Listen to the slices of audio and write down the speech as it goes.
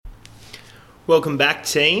Welcome back,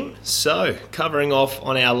 team. So, covering off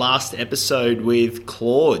on our last episode with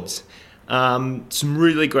Claude's. Some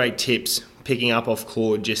really great tips picking up off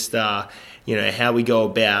Claude, just how we go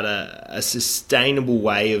about a sustainable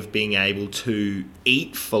way of being able to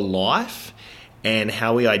eat for life, and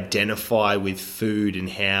how we identify with food, and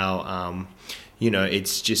how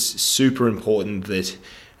it's just super important that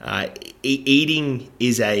eating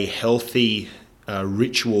is a healthy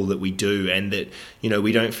ritual that we do, and that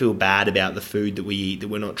we don't feel bad about the food that we eat, that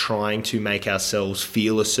we're not trying to make ourselves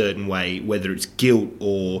feel a certain way, whether it's guilt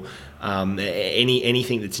or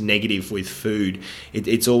anything that's negative with food.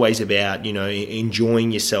 It's always about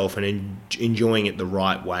enjoying yourself and enjoying it the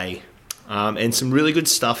right way. And some really good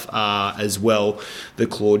stuff as well that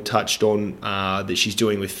Claude touched on that she's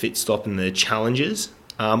doing with FitStop and the challenges.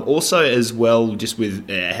 Also, as well, just with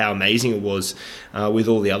how amazing it was with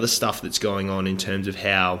all the other stuff that's going on in terms of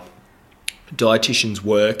how dietitians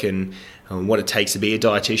work and what it takes to be a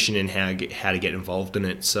dietitian and how to get involved in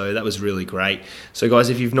it. So that was really great. So guys,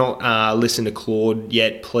 if you've not listened to Claude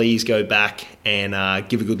yet, please go back and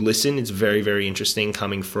give a good listen. It's very, very interesting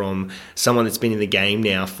coming from someone that's been in the game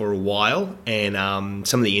now for a while, and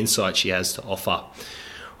some of the insights she has to offer.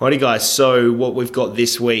 Alrighty guys, so what we've got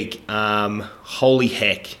this week, holy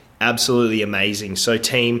heck, absolutely amazing. So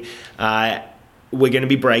team, we're going to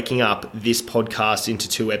be breaking up this podcast into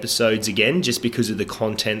 2 episodes again, just because of the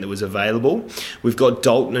content that was available. We've got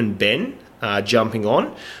Dalton and Ben jumping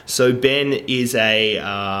on. So Ben is a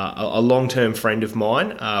long-term friend of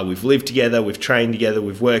mine. We've lived together, we've trained together,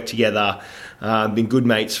 we've worked together, been good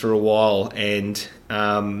mates for a while, and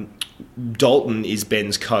Dalton is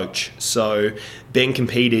Ben's coach. So Ben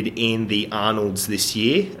competed in the Arnolds this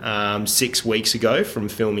year, 6 weeks ago from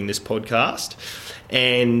filming this podcast.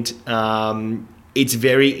 And it's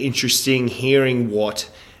very interesting hearing what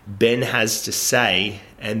Ben has to say,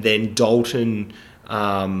 and then Dalton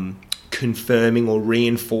confirming or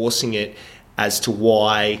reinforcing it as to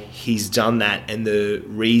why he's done that, and the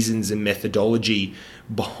reasons and methodology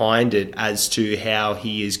behind it as to how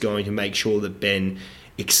he is going to make sure that Ben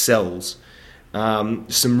excels.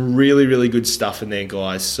 Some really, really good stuff in there,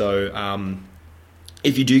 guys. So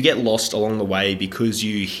if you do get lost along the way because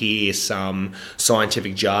you hear some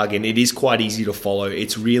scientific jargon, it is quite easy to follow.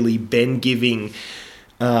 It's really Ben giving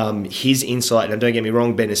his insight. And don't get me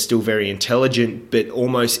wrong, Ben is still very intelligent, but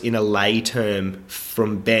almost in a lay term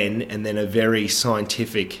from Ben, and then a very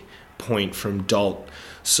scientific point from Dalton.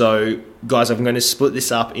 So, guys, I'm going to split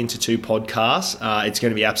this up into 2 podcasts. It's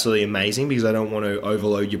going to be absolutely amazing because I don't want to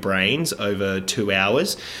overload your brains over 2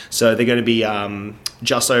 hours. So they're going to be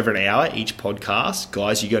just over an hour each podcast.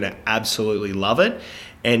 Guys, you're going to absolutely love it.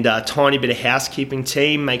 And a tiny bit of housekeeping,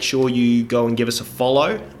 team. Make sure you go and give us a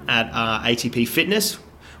follow at ATP Fitness.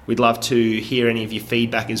 We'd love to hear any of your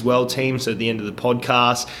feedback as well, team. So at the end of the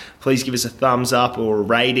podcast, please give us a thumbs up or a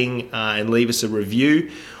rating and leave us a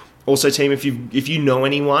review. Also, team, if you know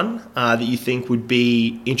anyone that you think would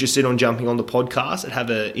be interested on jumping on the podcast and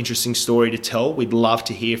have an interesting story to tell, we'd love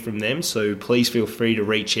to hear from them. So please feel free to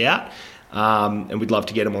reach out, and we'd love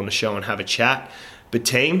to get them on the show and have a chat. But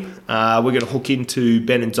team, we're going to hook into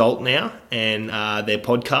Ben and Dalton now and their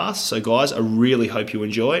podcast. So guys, I really hope you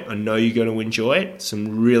enjoy it. I know you're going to enjoy it.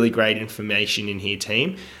 Some really great information in here,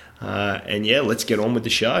 team. And yeah, let's get on with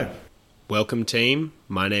the show. Welcome, team.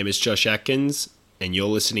 My name is Josh Atkins, and you're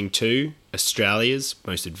listening to Australia's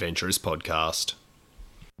most adventurous podcast.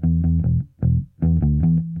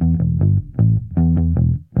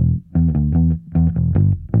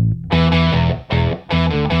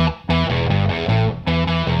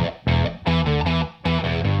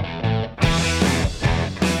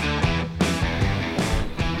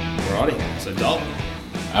 Alrighty, so Dalton.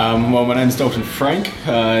 Well, my name is Dalton Franke.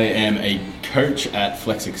 I am a coach at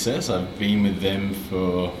Flex Success. I've been with them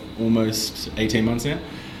for almost 18 months now.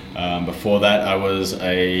 Before that, I was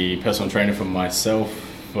a personal trainer for myself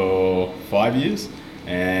for 5 years,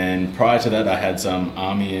 and prior to that, I had some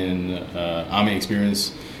army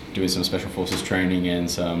experience doing some special forces training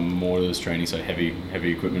and some mortars training, so heavy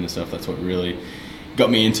equipment and stuff. That's what really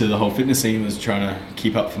got me into the whole fitness scene, was trying to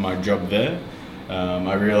keep up for my job there.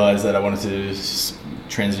 I realized that I wanted to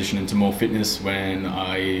transition into more fitness when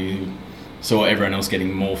I saw everyone else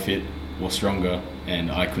getting more fit or stronger,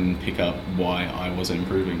 and I couldn't pick up why I wasn't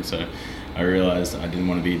improving. So I realized I didn't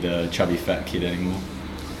want to be the chubby fat kid anymore.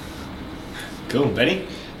 Cool. Benny?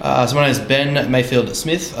 So my name is Ben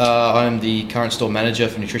Mayfield-Smith. I'm the current store manager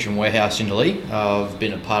for Nutrition Warehouse in Lee. I've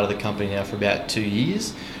been a part of the company now for about 2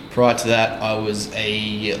 years. Prior to that, I was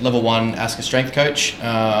a level 1 ASCA strength coach,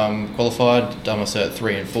 qualified, done my cert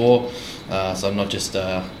 3 and 4. So I'm not just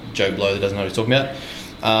Joe Blow that doesn't know what he's talking about.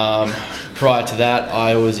 prior to that,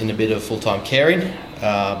 I was in a bit of full-time caring,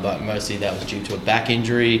 but mostly that was due to a back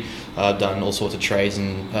injury. I've done all sorts of trades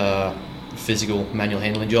and physical manual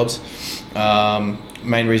handling jobs.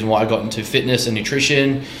 Main reason why I got into fitness and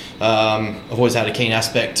nutrition, I've always had a keen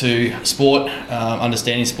aspect to sport,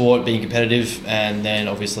 understanding sport, being competitive, and then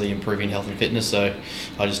obviously improving health and fitness. So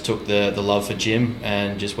I just took the love for gym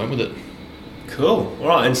and just went with it. Cool. All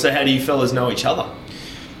right. And so how do you fellas know each other?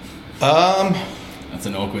 That's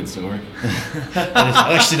an awkward story.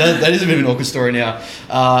 That is a bit of an awkward story now.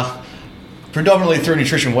 Predominantly through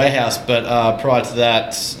Nutrition Warehouse, but prior to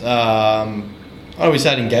that, I always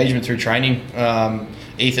had engagement through training.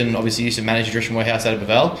 Ethan obviously used to manage Nutrition Warehouse out of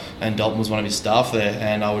Bevel, and Dalton was one of his staff there,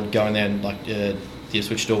 and I would go in there and the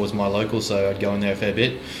Ipswich store was my local, so I'd go in there a fair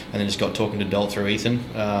bit, and then just got talking to Dalton through Ethan.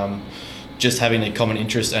 Just having a common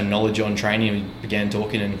interest and knowledge on training, we began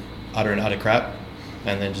talking and utter crap,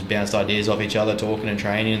 and then just bounced ideas off each other, talking and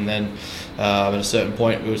training, and then at a certain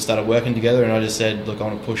point we started working together, and I just said, look, I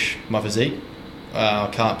want to push my physique. I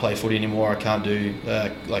can't play footy anymore. I can't do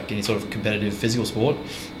like any sort of competitive physical sport.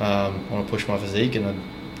 I want to push my physique, and I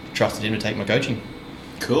trusted him to take my coaching.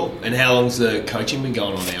 Cool. And how long's the coaching been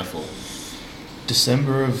going on now for?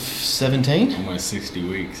 December of 17. Almost 60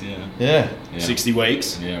 weeks, yeah. Yeah. 60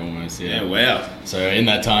 weeks? Yeah, almost, yeah. Yeah, wow. So in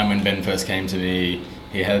that time when Ben first came to me,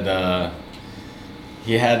 he had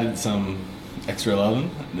some extra loving.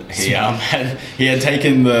 He had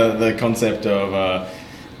taken the concept of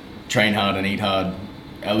train hard and eat hard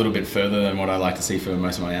a little bit further than what I like to see for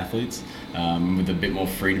most of my athletes, with a bit more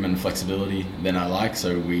freedom and flexibility than I like.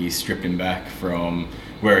 So we stripped him back from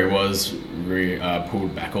where he was,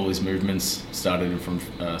 pulled back all his movements, started from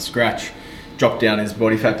scratch, dropped down his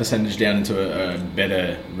body fat percentage down into a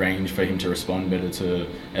better range for him to respond better to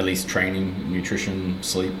at least training, nutrition,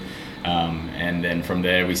 sleep. And then from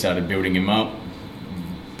there we started building him up,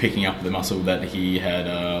 picking up the muscle that he had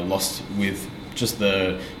lost with just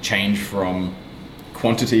the change from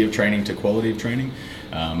quantity of training to quality of training.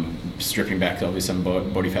 Stripping back obviously some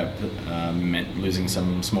body fat meant losing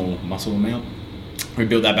some small muscle amount. We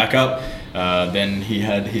built that back up. Then he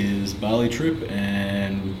had his Bali trip,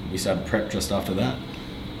 and we started prep just after that.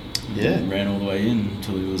 Yeah, ran all the way in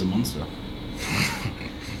until he was a monster.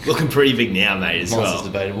 Looking pretty big now, mate. As Monster's well.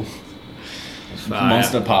 Debatable.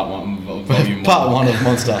 Monster Part 1, Volume 1. Part 1 of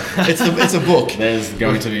Monster. It's a book. There's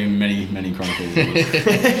going to be many chronicles.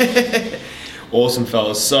 Awesome,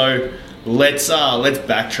 fellas. So let's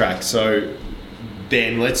backtrack. So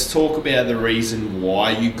Ben, let's talk about the reason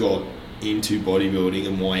why you got into bodybuilding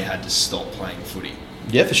and why you had to stop playing footy.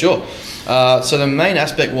 Yeah, for sure. So the main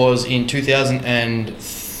aspect was in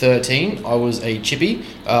 2013, I was a chippy,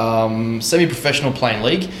 semi-professional playing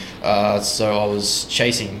league. So I was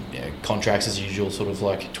chasing contracts as usual, sort of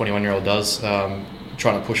like 21-year-old does,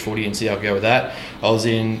 trying to push footy and see how I go with that. I was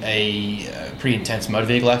in a pretty intense motor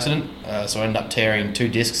vehicle accident, so I ended up tearing 2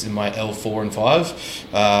 discs in my L4 and 5.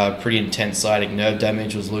 Pretty intense sciatic nerve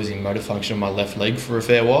damage, was losing motor function in my left leg for a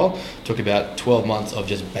fair while. Took about 12 months of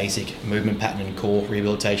just basic movement pattern and core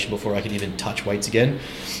rehabilitation before I could even touch weights again,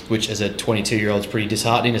 which as a 22-year-old is pretty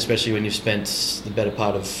disheartening, especially when you've spent the better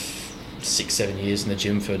part of 6-7 years in the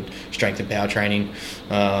gym for strength and power training.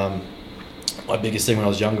 My biggest thing when I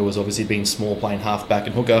was younger was obviously being small, playing halfback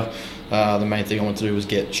and hooker. The main thing I wanted to do was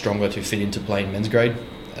get stronger to fit into playing men's grade.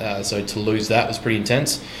 So to lose that was pretty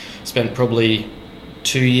intense. Spent probably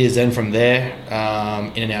 2 years then from there,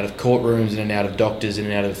 in and out of courtrooms, in and out of doctors, in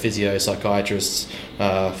and out of physio, psychiatrists,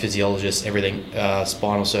 physiologists, everything,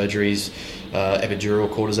 spinal surgeries, epidural,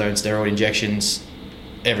 cortisone, steroid injections,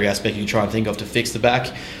 every aspect you try and think of to fix the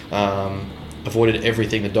back. Avoided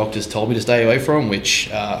everything the doctors told me to stay away from,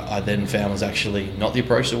 which I then found was actually not the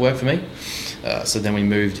approach that worked for me. So then I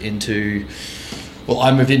moved into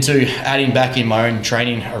adding back in my own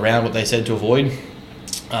training around what they said to avoid.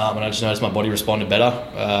 And I just noticed my body responded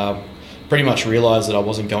better. Pretty much realised that I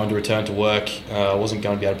wasn't going to return to work. I wasn't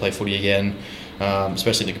going to be able to play footy again,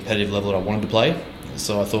 especially at the competitive level that I wanted to play.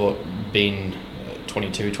 So I thought, being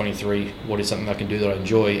 22, 23, what is something I can do that I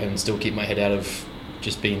enjoy and still keep my head out of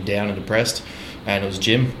just being down and depressed? And it was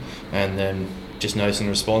gym, and then just noticing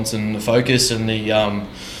the response and the focus and the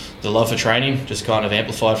love for training just kind of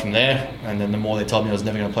amplified from there. And then the more they told me I was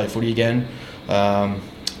never going to play footy again,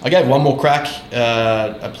 I gave one more crack.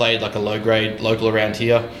 I played like a low grade local around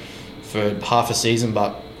here for half a season,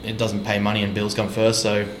 but it doesn't pay money and bills come first.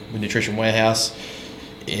 So with Nutrition Warehouse,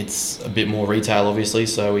 it's a bit more retail obviously,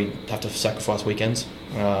 so we have to sacrifice weekends.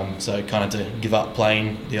 So kind of to give up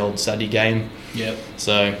playing the old Saturday game. Yep.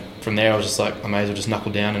 So from there I was just like, I may as well just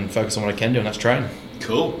knuckle down and focus on what I can do, and that's train.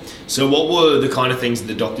 Cool. So what were the kind of things that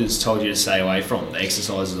the doctors told you to stay away from, the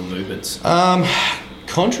exercises and movements?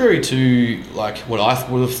 Contrary to like what I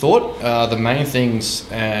would have thought, the main things,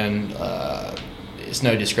 and it's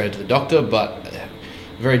no discredit to the doctor, but a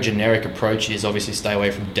very generic approach is obviously stay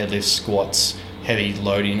away from deadlifts, squats, heavy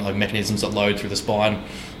loading, like mechanisms that load through the spine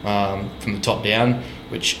from the top down,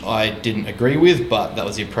 which I didn't agree with, but that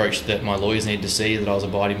was the approach that my lawyers needed to see, that I was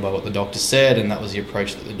abiding by what the doctor said, and that was the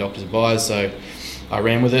approach that the doctors advised. So I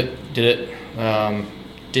ran with it, did it,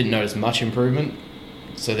 didn't notice much improvement.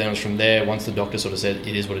 So then it was from there, once the doctor sort of said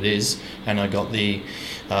it is what it is, and I got the,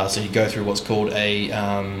 so you go through what's called a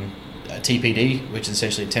TPD, which is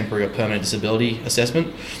essentially a temporary or permanent disability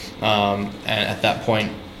assessment, and at that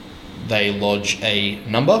point they lodge a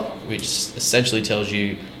number which essentially tells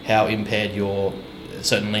you how impaired your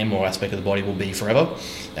certain limb or aspect of the body will be forever.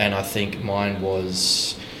 And I think mine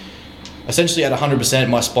was essentially at 100%,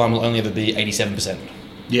 my spine will only ever be 87%.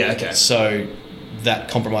 Yeah, okay. So that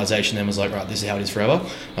compromisation then was like, right, this is how it is forever.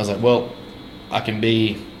 I was like, well, I can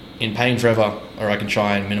be in pain forever, or I can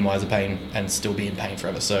try and minimise the pain and still be in pain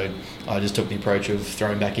forever. So I just took the approach of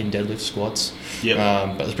throwing back in deadlifts, squats.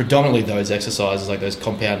 Yep. But it's predominantly those exercises, like those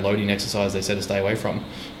compound loading exercises they said to stay away from,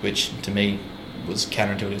 which to me was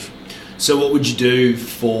counterintuitive. So what would you do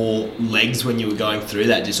for legs when you were going through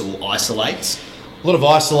that? Just all isolates? A lot of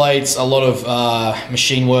isolates, a lot of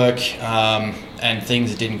machine work, and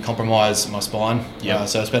things that didn't compromise my spine. Yep.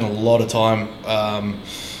 So I spent a lot of time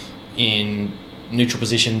in neutral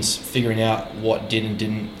positions, figuring out what did and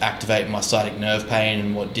didn't activate my sciatic nerve pain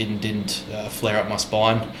and what did and didn't flare up my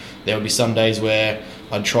spine. There would be some days where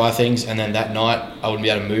I'd try things, and then that night I wouldn't be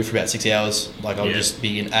able to move for about 6 hours. Like I would just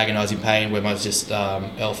be in agonising pain, where I was just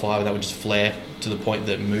L5, and that would just flare to the point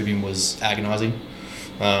that moving was agonising.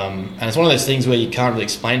 And it's one of those things where you can't really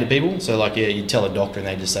explain to people. So like, yeah, you tell a doctor and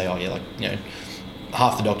they just say, oh yeah, like, you know,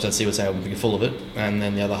 half the doctors I'd see would say, we're full of it, and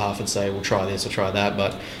then the other half would say, well, try this or try that.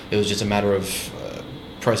 But it was just a matter of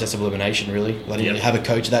process of elimination, really. I didn't really have a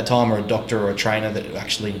coach at that time, or a doctor or a trainer that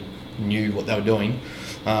actually knew what they were doing,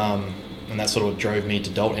 and that sort of drove me to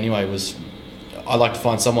Dalton anyway. Was I like to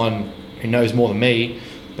find someone who knows more than me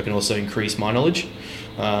but can also increase my knowledge,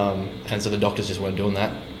 and so the doctors just weren't doing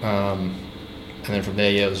that, and then from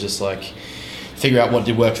there, it was just like figure out what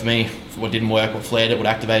did work for me, what didn't work, what flared it, what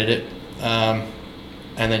activated it,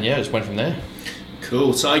 and then just went from there.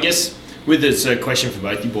 Cool. So I guess with this question for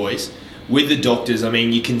both you boys, with the doctors, I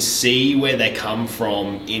mean, you can see where they come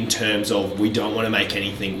from in terms of we don't want to make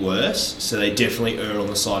anything worse, so they definitely err on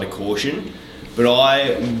the side of caution. But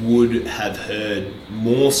I would have heard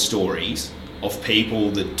more stories of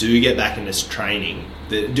people that do get back into training,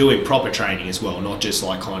 that are doing proper training as well, not just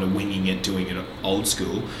like kind of winging it, doing it old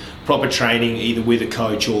school. Proper training, either with a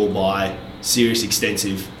coach or by serious,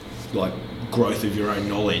 extensive like growth of your own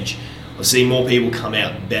knowledge. I've seen more people come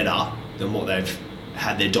out better than what they've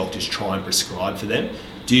had their doctors try and prescribe for them.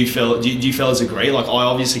 Do you fellas agree? Like, I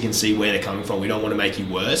obviously can see where they're coming from. We don't want to make you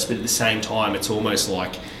worse, but at the same time, it's almost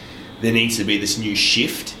like there needs to be this new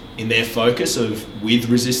shift in their focus of with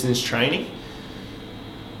resistance training.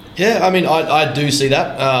 Yeah, I mean, I do see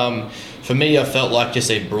that. For me, I felt like just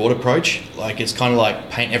a broad approach. Like, it's kind of like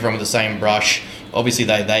paint everyone with the same brush. Obviously,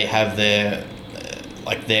 they have their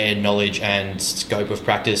their knowledge and scope of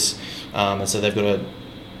practice, and so they've got to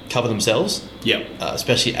cover themselves. Yep.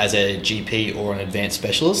 Especially as a GP or an advanced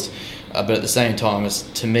specialist. But at the same time,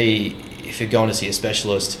 to me, if you're going to see a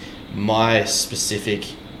specialist, my specific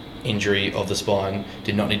injury of the spine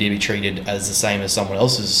did not need to be treated as the same as someone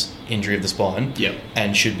else's injury of the spine. Yep.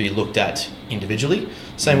 And should be looked at individually.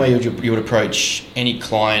 Same way you would approach any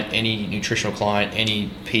client, any nutritional client,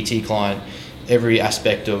 any PT client. Every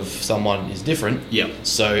aspect of someone is different. Yep.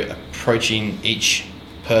 So approaching each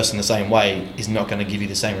person the same way is not going to give you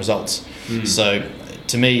the same results. So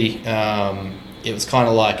to me, it was kind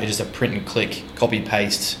of like just a print and click, copy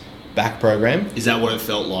paste back program. Is that what it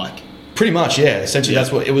felt like? Pretty much, yeah. Essentially,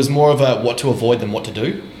 that's what it was, more of a what to avoid than what to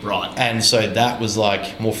do. Right. And so that was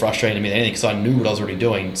like more frustrating to me than anything, because I knew what I was already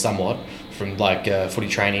doing somewhat from like footy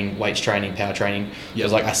training, weights training, power training. Yep. It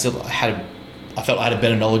was like I felt I had a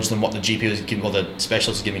better knowledge than what the GP was giving, or the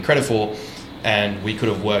specialist was giving me credit for, and we could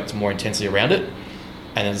have worked more intensely around it.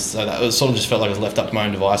 And so that was sort of just felt like I was left up to my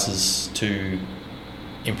own devices to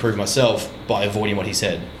improve myself by avoiding what he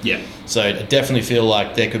said. Yeah. So I definitely feel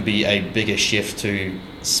like there could be a bigger shift to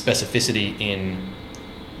specificity in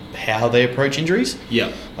how they approach injuries.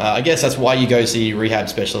 Yeah. I guess that's why you go see rehab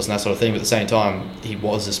specialists and that sort of thing. But at the same time, he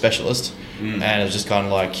was a specialist, and it was just kind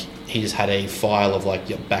of like he just had a file of like,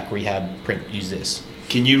 your back rehab, print, use this.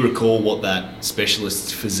 Can you recall what that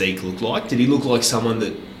specialist's physique looked like? Did he look like someone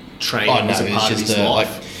that training was a part of his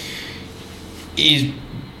life? He's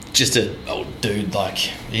just a old dude. Like,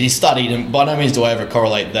 he studied, and by no means do I ever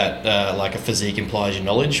correlate that like a physique implies your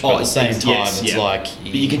knowledge. But at the same time, it's like.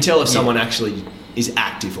 But you can tell if someone actually is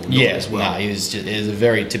active or not as well. No, he was a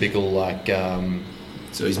very typical like.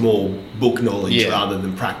 So he's more book knowledge rather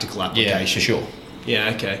than practical application. Yeah, for sure.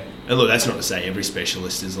 Yeah, okay. And look, that's not to say every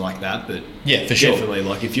specialist is like that, but yeah, for sure. Definitely,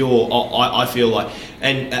 like if you're, I feel like,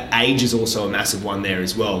 and age is also a massive one there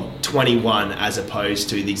as well. 21 as opposed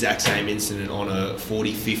to the exact same incident on a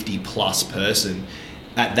 40, 50 plus person.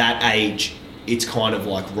 At that age, it's kind of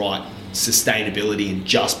like, right, sustainability and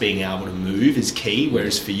just being able to move is key.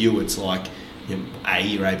 Whereas for you, it's like,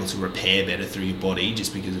 you're able to repair better through your body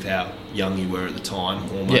just because of how young you were at the time,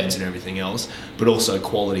 hormones and everything else, but also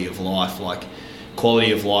quality of life, like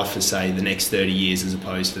quality of life for, say, the next 30 years as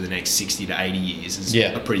opposed to the next 60 to 80 years is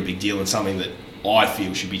a pretty big deal and something that I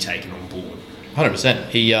feel should be taken on board. 100%.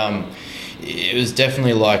 He, it was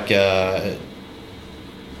definitely like that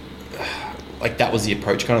was the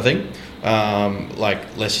approach kind of thing.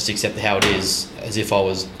 Like, let's just accept how it is, as if I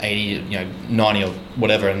was 80, 90 or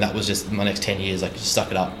whatever, and that was just my next 10 years, like, just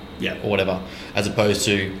suck it up, or whatever, as opposed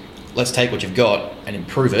to, let's take what you've got and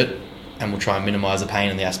improve it, and we'll try and minimise the pain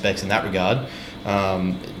and the aspects in that regard.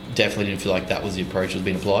 Definitely didn't feel like that was the approach that was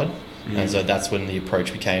being applied, and so that's when the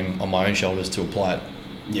approach became on my own shoulders to apply it.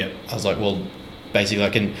 I was like, well, basically I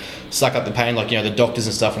can suck up the pain, like, the doctors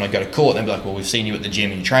and stuff when I go to court, they'll be like, well, we've seen you at the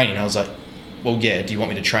gym and you're training. And I was like, well, yeah, do you want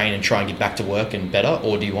me to train and try and get back to work and better,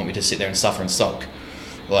 or do you want me to sit there and suffer and sulk?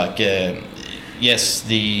 Like, yes,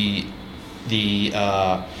 the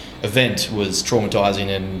event was traumatizing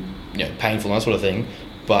and painful and that sort of thing,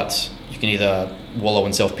 but you can either wallow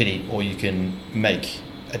in self-pity or you can make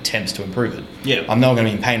attempts to improve it. I'm not going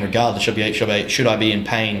to be in pain regardless. Should I be in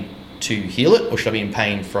pain to heal it, or should I be in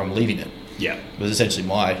pain from leaving it? It was essentially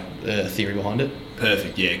my theory behind it.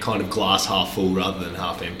 Perfect. Kind of glass half full rather than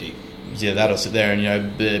half empty. That'll sit there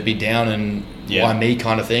and be down and why me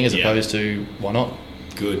kind of thing, as opposed to why not.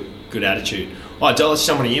 Good attitude. All right, Dalton, let's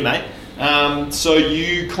jump on to you, mate. So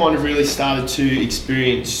you kind of really started to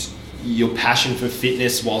experience your passion for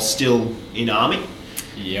fitness while still in army.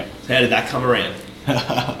 So how did that come around?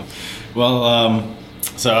 Well,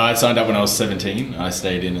 so I signed up when I was 17. I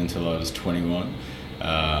stayed in until I was 21.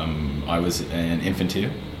 I was an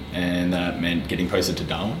infantry, and that meant getting posted to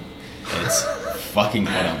Darwin. It's fucking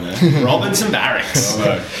hot up there. Robinson Barracks.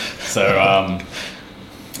 So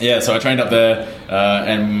I trained up there,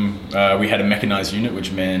 and we had a mechanised unit,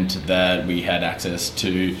 which meant that we had access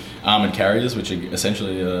to armoured carriers, which are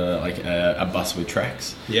essentially like a bus with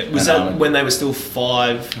tracks. Was that when they were still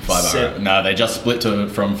 5'7"? No, they just split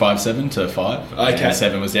from 5'7" to 5. Okay. And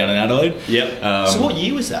 7 was down in Adelaide. So what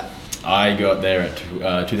year was that? I got there at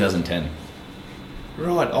 2010.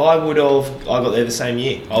 Right, I got there the same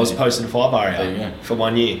year. I was posted to 5 area for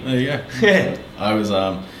 1 year. There you go. I was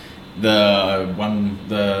the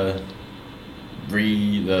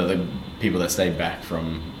people that stayed back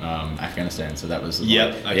from Afghanistan. So that was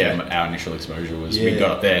our initial exposure was we got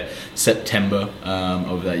up there September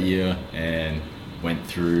of that year and went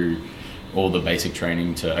through all the basic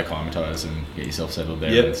training to acclimatise and get yourself settled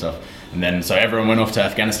there and stuff. And then so everyone went off to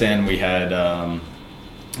Afghanistan. We had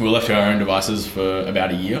we were left to our own devices for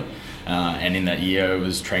about a year, and in that year it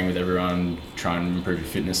was train with everyone, try and improve your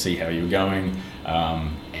fitness, see how you were going,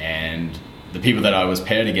 and the people that I was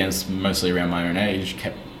paired against, mostly around my own age,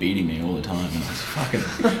 kept beating me all the time, and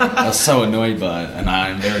I was so annoyed by it, and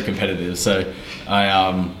I'm very competitive, so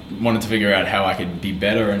I wanted to figure out how I could be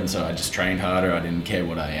better, and so I just trained harder. I didn't care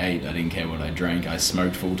what I ate, I didn't care what I drank, I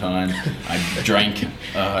smoked full time, I drank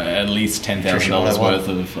at least $10,000 worth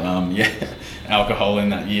of alcohol in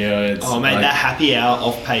that year. That happy hour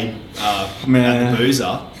off-paid at the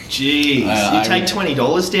boozer. Jeez, you take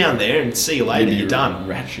 $20 down there and see you later. You're done.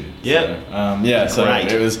 Rat shit. So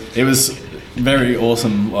it was very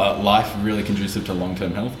awesome life, really conducive to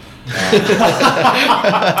long-term health.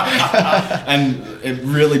 And it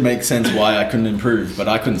really makes sense why I couldn't improve, but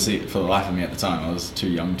I couldn't see it for the life of me at the time. I was too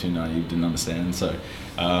young, too naive, didn't understand. So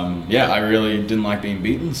I really didn't like being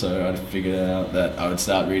beaten, so I figured out that I would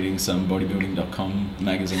start reading some bodybuilding.com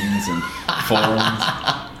magazines and forums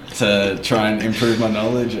to try and improve my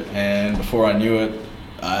knowledge, and before I knew it,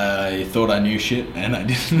 I thought I knew shit and I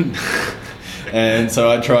didn't. And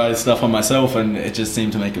so I tried stuff on myself and it just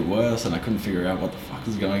seemed to make it worse, and I couldn't figure out what the fuck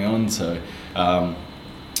was going on. So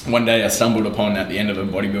one day I stumbled upon, at the end of a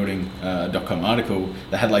bodybuilding.com article,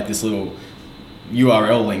 that had like this little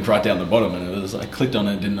URL link right down the bottom, and it was, I clicked on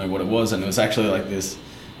it, didn't know what it was, and it was actually like this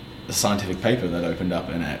scientific paper that opened up,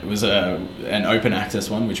 and it was an open access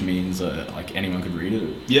one, which means like anyone could read it.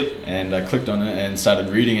 Yep. And I clicked on it and started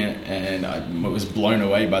reading it, and I was blown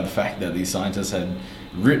away by the fact that these scientists had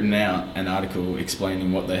written out an article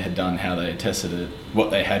explaining what they had done, how they had tested it,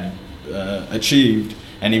 what they had achieved.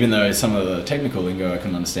 And even though some of the technical lingo I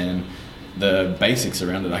couldn't understand, the basics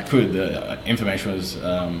around it I could. The information was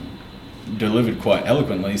delivered quite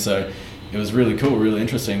eloquently, so it was really cool, really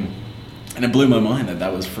interesting. And it blew my mind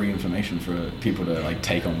that was free information for people to like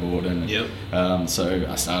take on board. And so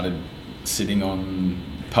I started sitting on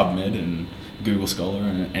PubMed and Google Scholar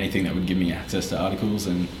and anything that would give me access to articles,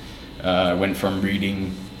 and went from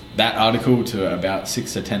reading that article to about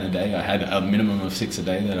 6 to 10 a day. I had a minimum of 6 a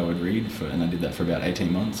day that I would read, and I did that for about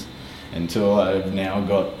 18 months until I've now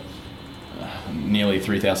got nearly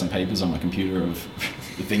 3,000 papers on my computer of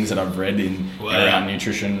the things that I've read around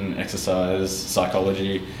nutrition, exercise,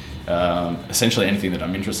 psychology, essentially anything that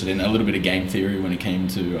I'm interested in. A little bit of game theory when it came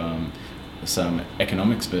to some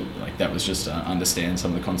economics, but like that was just to understand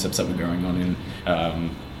some of the concepts that were going on in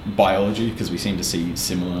biology, because we seem to see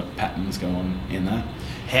similar patterns go on in that.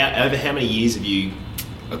 Over how many years have you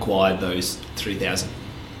acquired those 3,000?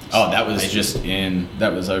 Oh, that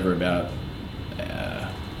was over about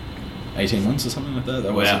 18 months or something like that.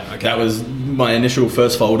 That was my initial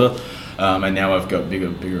first folder, and now I've got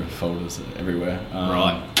bigger folders everywhere.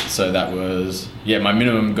 Right. So that was, my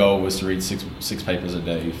minimum goal was to read six papers a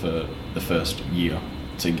day for the first year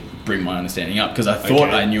to bring my understanding up, because I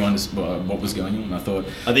thought I knew what was going on. I thought,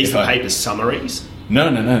 are these the papers summaries? No.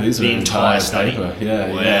 These are the entire study. Paper.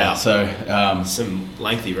 Yeah. Wow. Yeah. So some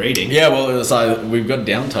lengthy reading. Yeah. Well, it was like we've got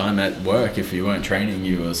downtime at work. If you weren't training,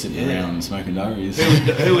 you were sitting around smoking diaries.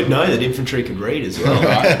 Who would know that infantry could read as well?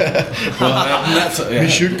 Right. Well, we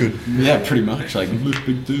shoot good. Yeah, pretty much. Like lift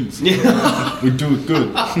big dudes. Yeah. We do it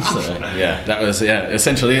good. So that was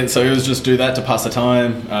essentially it. So it was just do that to pass the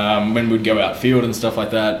time. When we'd go out field and stuff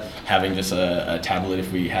like that, having just a tablet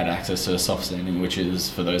if we had access to soft standing, which is,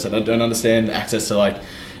 for those that don't understand, access to like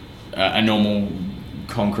a normal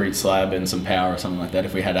concrete slab and some power or something like that.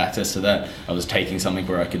 If we had access to that, I was taking something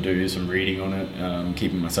where I could do some reading on it,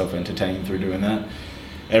 keeping myself entertained through doing that.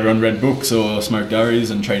 Everyone read books or smoked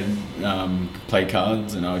diaries and played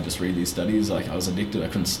cards, and I would just read these studies. Like, I was addicted, I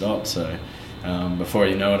couldn't stop. So before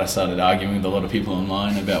you know it, I started arguing with a lot of people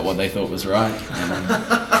online about what they thought was right, and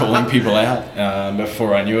calling people out.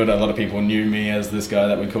 Before I knew it, a lot of people knew me as this guy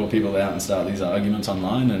that would call people out and start these arguments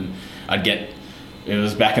online. And it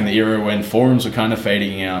was back in the era when forums were kind of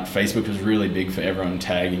fading out. Facebook was really big for everyone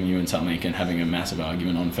tagging you in something and having a massive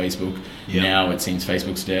argument on Facebook. Yep. Now it seems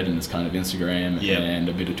Facebook's dead and it's kind of Instagram and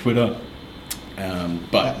a bit of Twitter.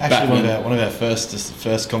 But actually, one of our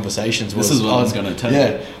first conversations was. This is what I was going to tell you.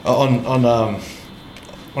 Yeah, on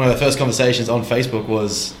one of our first conversations on Facebook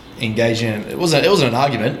was engaging. It wasn't an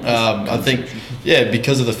argument. I think,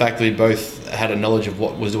 because of the fact that we both had a knowledge of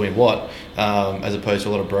what was doing what, as opposed to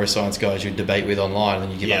a lot of bro science guys you debate with online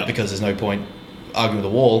and you give up because there's no point arguing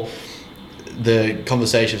with the wall. The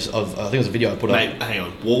conversations of, I think it was a video I put up. Hang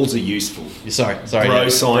on, walls are useful. Sorry. Bro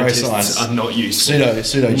scientists are not useful.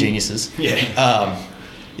 Pseudo geniuses. Yeah.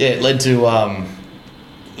 It led to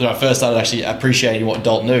when I first started actually appreciating what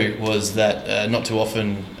Dalton knew was that not too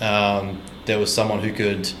often there was someone who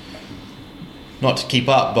could not keep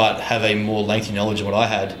up but have a more lengthy knowledge of what I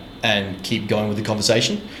had and keep going with the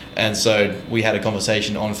conversation. And so we had a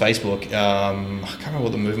conversation on Facebook. I can't remember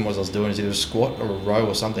what the movement was I was doing. It was either a squat or a row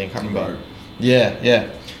or something. I can't remember.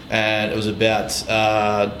 Yeah. And it was about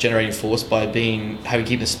generating force by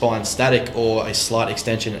keeping the spine static or a slight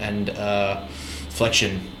extension and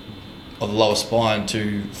flexion of the lower spine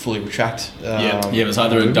to fully retract. It was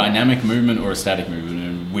either a dynamic movement or a static movement,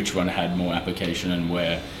 and which one had more application and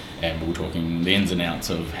where. And we were talking the ins and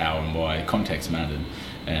outs of how and why context mattered.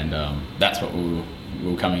 And that's what we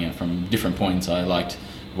were coming at from different points. I liked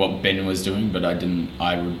what Ben was doing, but I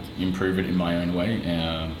would improve it in my own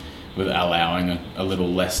way, with allowing a little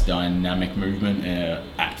less dynamic movement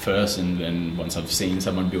at first, and then once I've seen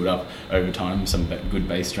someone build up over time some good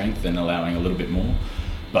base strength, then allowing a little bit more.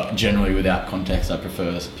 But generally without context, I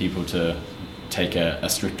prefer people to take a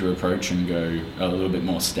stricter approach and go a little bit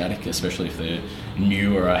more static, especially if they're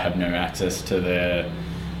new or I have no access to their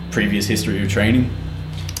previous history of training,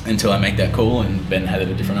 until I make that call. And Ben had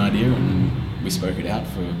a different idea and we spoke it out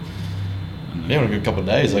for a good couple of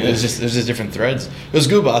days. Like there's just different threads. It was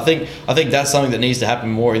good, but I think that's something that needs to happen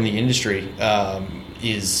more in the industry,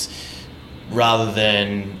 is rather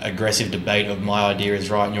than aggressive debate of my idea is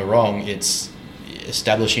right and you're wrong, it's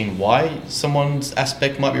establishing why someone's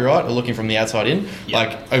aspect might be right or looking from the outside in.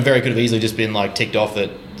 Like I very could have easily just been like ticked off that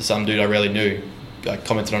some dude I rarely knew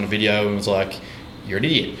commented on a video and was like, "You're an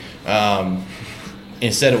idiot."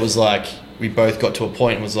 Instead, it was like we both got to a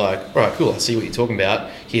point and was like, "All right, cool. I see what you're talking about.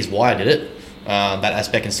 Here's why I did it. That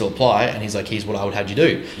aspect can still apply." And he's like, "Here's what I would have you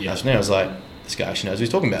do." Yeah. That's when I was like, "This guy actually knows what he's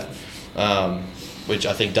talking about," which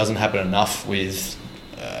I think doesn't happen enough with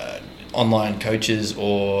online coaches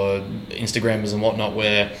or Instagrammers and whatnot,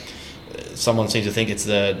 where someone seems to think it's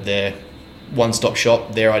their one-stop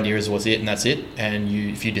shop. Their idea is what's it, and that's it. And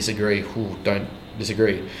if you disagree, don't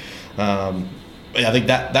disagree. I think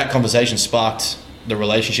that conversation sparked the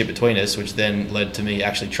relationship between us, which then led to me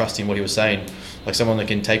actually trusting what he was saying. Like someone that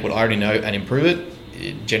can take what I already know and improve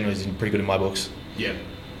it generally is pretty good in my books. Yeah.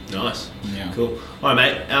 Nice. Yeah. Cool. All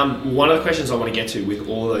right, mate. One of the questions I want to get to with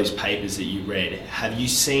all those papers that you read, have you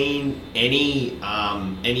seen any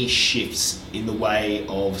shifts in the way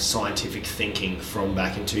of scientific thinking from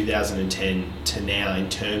back in 2010 to now in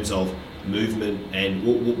terms of movement, and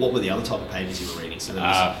what were the other type of papers you were reading? So there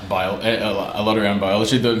was a lot around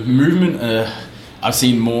biology. The movement, I've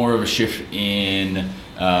seen more of a shift in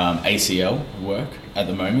ACL work at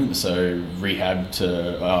the moment, so rehab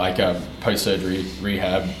to post-surgery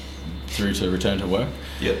rehab through to return to work.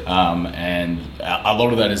 Yep. And a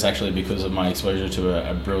lot of that is actually because of my exposure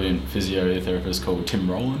to a brilliant physiotherapist called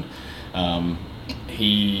Tim Rowland.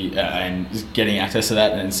 He and getting access to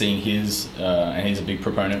that and seeing his, and he's a big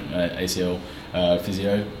proponent ACL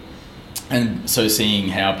physio, and so seeing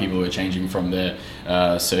how people are changing from their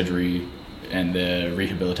surgery and their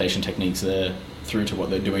rehabilitation techniques there through to what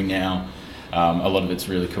they're doing now. A lot of it's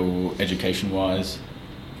really cool education-wise.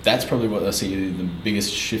 That's probably what I see the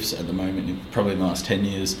biggest shifts at the moment, probably in the last 10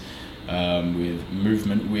 years, with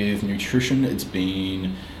movement, with nutrition. It's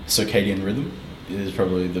been circadian rhythm is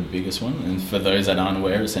probably the biggest one. And for those that aren't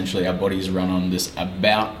aware, essentially our bodies run on this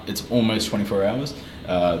it's almost 24 hours,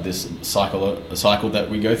 this cycle that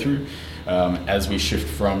we go through. As we shift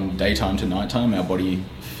from daytime to nighttime, our body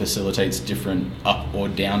facilitates different up or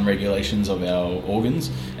down regulations of our organs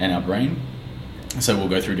and our brain. So we'll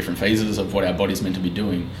go through different phases of what our body's meant to be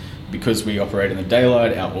doing. Because we operate in the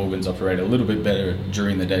daylight, our organs operate a little bit better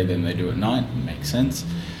during the day than they do at night. Makes sense.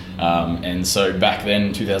 And so back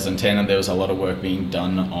then, 2010, there was a lot of work being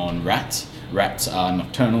done on rats. Rats are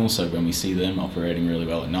nocturnal, so when we see them operating really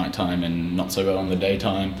well at nighttime and not so well in the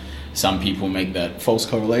daytime, some people make that false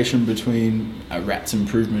correlation between a rat's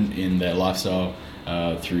improvement in their lifestyle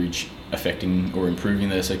through affecting or improving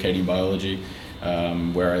their circadian biology.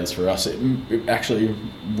 Whereas for us, it actually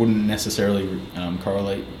wouldn't necessarily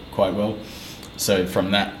correlate quite well. So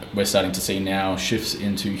from that, we're starting to see now shifts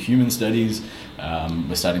into human studies.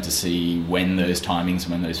 We're starting to see when those timings,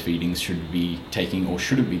 when those feedings should be taking or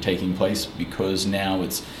shouldn't be taking place, because now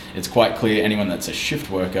it's quite clear anyone that's a shift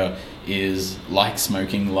worker is like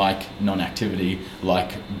smoking, like non-activity,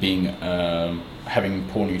 like being having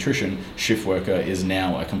poor nutrition. Shift worker is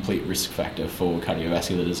now a complete risk factor for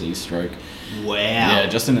cardiovascular disease, stroke. Wow. Yeah,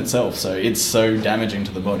 just in itself. So it's so damaging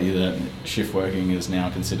to the body that shift working is now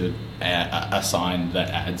considered a sign that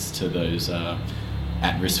adds to those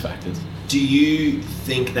at-risk factors. Do you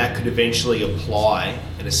think that could eventually apply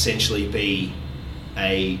and essentially be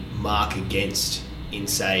a mark against in,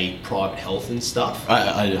 say, private health and stuff?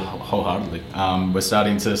 I wholeheartedly. We're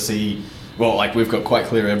starting to see, we've got quite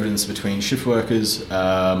clear evidence between shift workers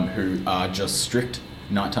who are just strict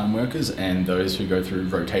nighttime workers and those who go through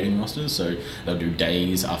rotating rosters, so they'll do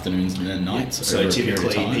days, afternoons and then nights. Yeah. So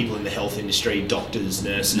typically people in the health industry, doctors,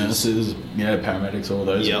 nurses, paramedics, all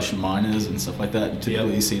those, miners and stuff like that,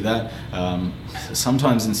 typically you see that.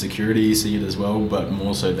 Sometimes in security you see it as well, but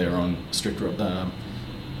more so they're on strict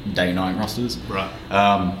day-night rosters. Right.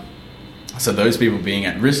 So those people being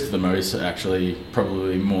at risk the most actually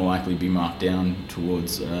probably more likely be marked down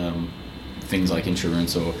towards things like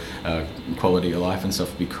insurance or quality of life and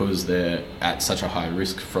stuff, because they're at such a high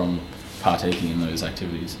risk from partaking in those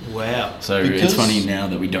activities. Wow. So it's funny now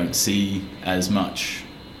that we don't see as much,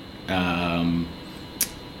 they're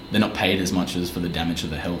not paid as much as for the damage to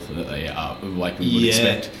the health that they are, like we would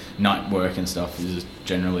expect. Night work and stuff is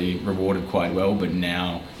generally rewarded quite well, but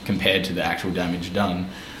now compared to the actual damage done,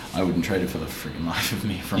 I wouldn't trade it for the freaking life of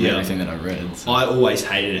me from everything that I read. So. I always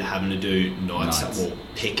hated it having to do nights. Or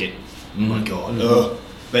picket. My God. Mm-hmm.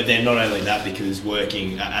 But then not only that, because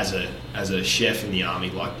working as a chef in the army,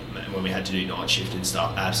 like when we had to do night shift and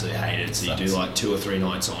stuff, absolutely hated it. So you do like 2 or 3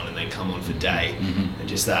 nights on and then come on for day, and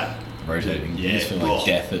just that rotating. Yeah, you just feel like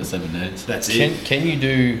death at 7 days. That's it. Can you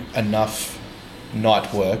do enough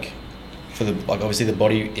night work for the obviously the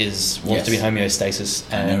body wants to be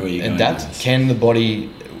homeostasis and adapt? Can the body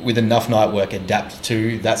with enough night work adapt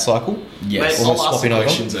to that cycle? Yes. Mate, I'll ask the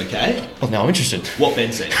questions, okay? Well, now I'm interested. What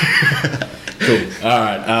benzene? Cool. All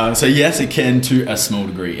right. So yes, it can to a small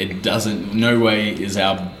degree. It doesn't. No way is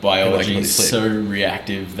our biology so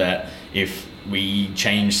reactive that if we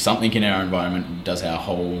change something in our environment, does our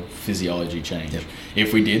whole physiology change? Yep.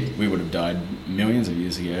 If we did, we would have died millions of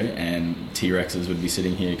years ago, and T-Rexes would be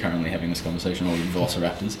sitting here currently having this conversation, or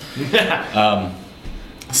velociraptors.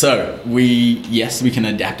 So we can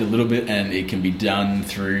adapt a little bit, and it can be done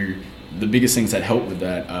through the biggest things that help with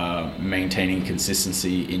that are maintaining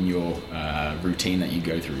consistency in your routine that you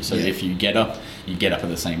go through. So if you get up at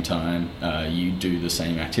the same time, you do the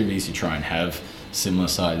same activities, you try and have similar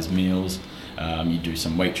sized meals, you do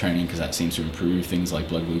some weight training because that seems to improve things like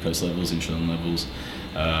blood glucose levels, insulin levels.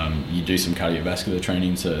 You do some cardiovascular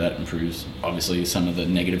training, so that improves obviously some of the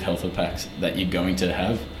negative health impacts that you're going to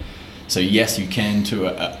have. So yes, you can to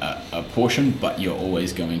a portion, but you're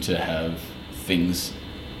always going to have things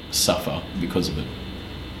suffer because of it.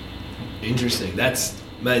 Interesting. That's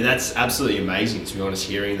absolutely amazing, to be honest,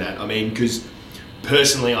 hearing that. I mean, because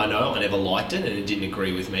personally I know I never liked it and it didn't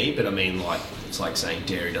agree with me, but I mean, like, it's like saying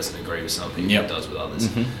dairy doesn't agree with some people, it does with others.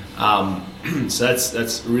 Mm-hmm. So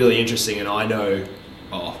that's really interesting, and I know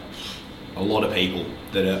a lot of people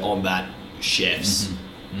that are on that chef's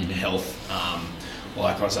health, all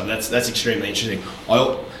that kind of stuff. That's extremely interesting.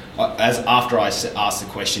 After I asked the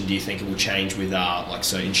question, do you think it will change with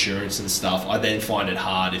insurance and stuff? I then find it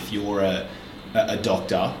hard if you're a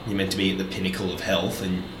doctor, you're meant to be at the pinnacle of health,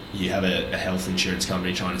 and you have a health insurance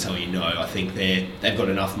company trying to tell you no. I think they've got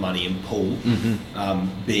enough money and pull,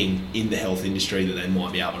 being in the health industry, that they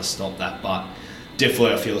might be able to stop that. But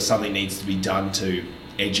definitely, I feel something needs to be done to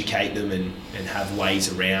educate them and have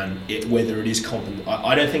ways around it, whether it is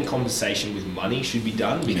I don't think compensation with money should be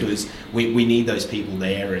done, because we need those people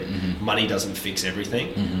there, and money doesn't fix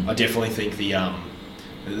everything. I definitely think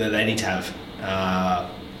they need to have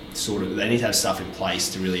they need to have stuff in place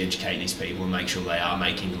to really educate these people and make sure they are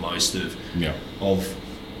making the most of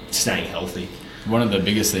staying healthy. One of the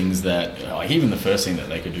biggest things that, even the first thing that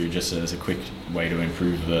they could do, just as a quick way to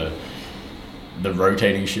improve the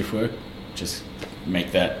rotating shift work, just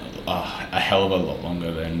make that a hell of a lot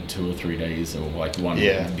longer than 2 or 3 days, or like one,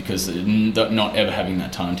 because not ever having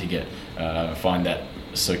that time to get find that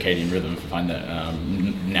circadian rhythm, find that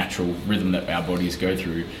natural rhythm that our bodies go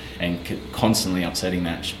through, and constantly upsetting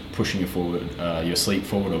that, pushing your sleep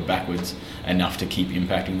forward or backwards enough to keep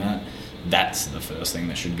impacting that. That's the first thing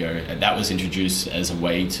that should go. That was introduced as a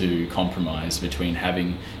way to compromise between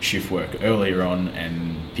having shift work earlier on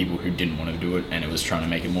and people who didn't want to do it, and it was trying to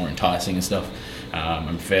make it more enticing and stuff.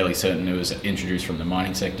 I'm fairly certain it was introduced from the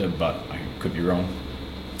mining sector, but I could be wrong.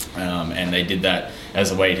 And they did that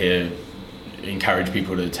as a way to encourage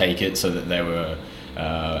people to take it, so that they were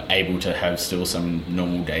able to have still some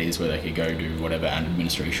normal days where they could go do whatever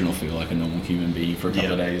administration or feel like a normal human being for a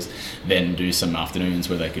couple of days, then do some afternoons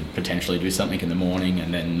where they could potentially do something in the morning,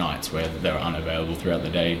 and then nights where they were unavailable throughout the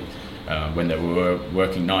day. When they were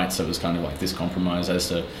working nights, so it was kind of like this compromise as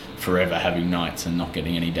to forever having nights and not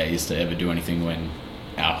getting any days to ever do anything, when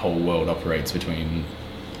our whole world operates between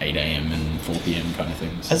 8 a.m. and 4 p.m. kind of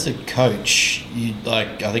things. As a coach,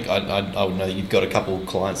 I think I would know you've got a couple of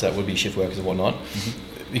clients that would be shift workers and whatnot,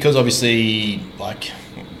 because obviously, like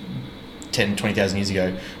 10, 20,000 years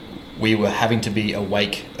ago, we were having to be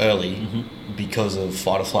awake early because of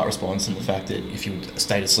fight or flight response, and the fact that if you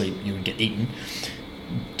stayed asleep, you would get eaten.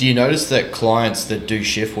 Do you notice that clients that do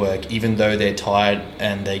shift work, even though they're tired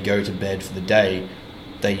and they go to bed for the day,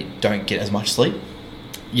 they don't get as much sleep?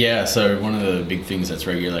 Yeah, so one of the big things that's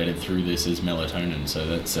regulated through this is melatonin. So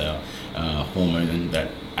that's our hormone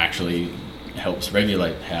that actually helps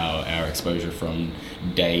regulate how our exposure from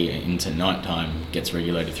day into nighttime gets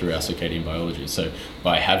regulated through our circadian biology. So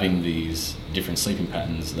by having these different sleeping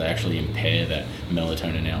patterns, they actually impair that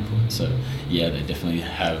melatonin output. So yeah, they definitely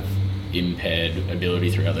have impaired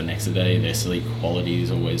ability throughout the next day. Their sleep quality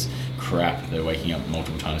is always crap. They're waking up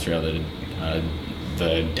multiple times throughout the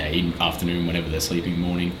day, afternoon, whenever they're sleeping,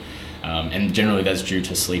 morning. And generally that's due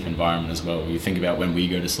to sleep environment as well. You think about when we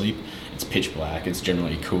go to sleep, it's pitch black, it's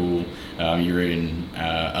generally cool, you're in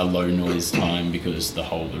a low noise time because the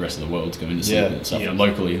rest of the world's going to sleep and stuff.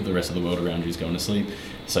 Locally, the rest of the world around you is going to sleep.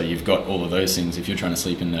 So you've got all of those things. If you're trying to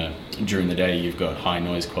sleep during the day, you've got high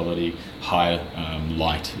noise quality, high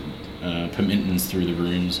light permittance through the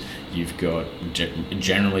rooms. You've got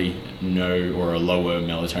generally no or a lower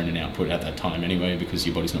melatonin output at that time anyway, because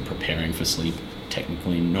your body's not preparing for sleep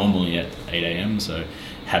normally at 8 a.m. So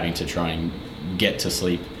having to try and get to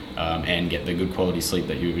sleep and get the good quality sleep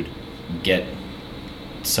that you would get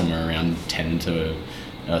somewhere around 9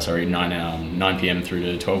 p.m. through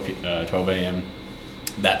to 12 a.m.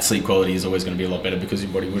 that sleep quality is always going to be a lot better because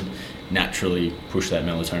your body would naturally push that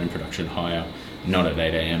melatonin production higher, not at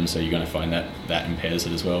 8 a.m. So you're going to find that impairs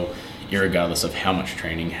it as well, irregardless of how much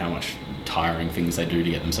training, how much tiring things they do to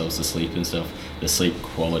get themselves to sleep and stuff. The sleep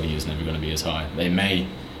quality is never going to be as high. They may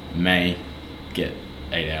get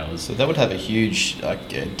 8 hours. So that would have a huge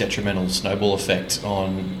detrimental snowball effect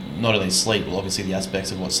on not only sleep, but obviously the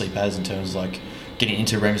aspects of what sleep has in terms of like getting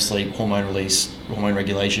into REM sleep, hormone release, hormone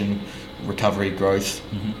regulation, recovery, growth.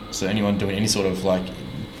 Mm-hmm. So anyone doing any sort of like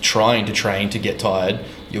trying to train to get tired,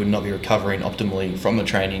 you would not be recovering optimally from the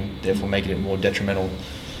training, therefore making it more detrimental.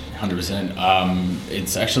 100%.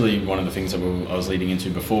 It's actually one of the things that I was leading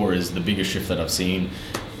into before is the biggest shift that I've seen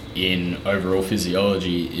in overall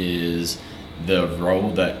physiology is the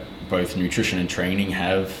role that both nutrition and training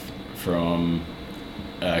have from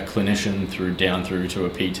a clinician down through to a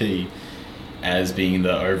PT as being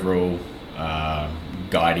the overall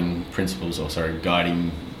guiding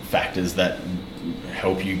factors that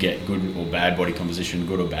help you get good or bad body composition,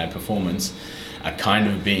 good or bad performance, are kind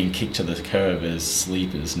of being kicked to the curb as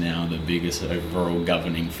sleep is now the biggest overall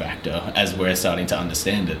governing factor as we're starting to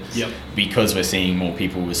understand it. Yep. Because we're seeing more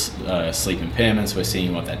people with sleep impairments, we're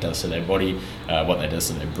seeing what that does to their body, what that does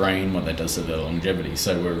to their brain, what that does to their longevity.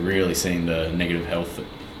 So we're really seeing the negative health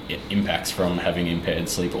impacts from having impaired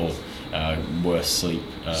sleep or worse sleep.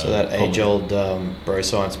 So that age-old bro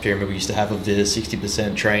science pyramid we used to have of the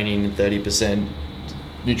 60% training, 30%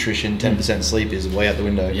 nutrition, 10% sleep is way out the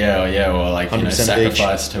window. Yeah, or like,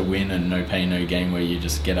 sacrifice each. to win and no pain, no gain, where you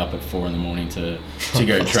just get up at 4 a.m. to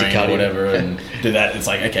go train or whatever and do that. It's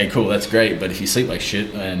like, okay, cool, that's great, but if you sleep like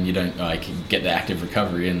shit and you don't like get the active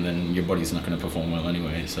recovery in, then your body's not going to perform well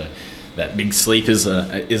anyway. So that big sleep is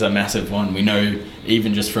a massive one. We know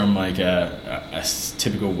even just from like a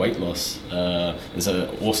typical weight loss. There's an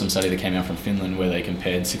awesome study that came out from Finland where they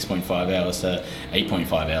compared 6.5 hours to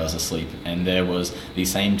 8.5 hours of sleep, and there was the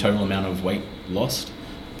same total amount of weight lost,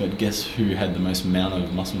 but guess who had the most amount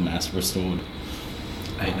of muscle mass restored?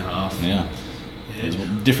 8.5. Yeah. There's a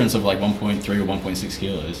difference of like 1.3 or 1.6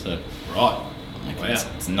 kilos. So Right. like Wow.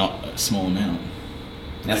 it's not a small amount.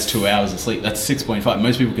 That's 2 hours of sleep. That's 6.5.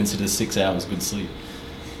 Most people consider 6 hours good sleep.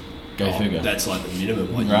 Go figure. That's like the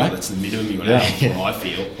minimum. Like, Right? That's the minimum you got to have. What I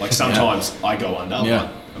feel. Like sometimes I go under.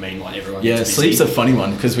 Yeah. But, I mean, like everyone. Yeah, gets sleep's busy. a funny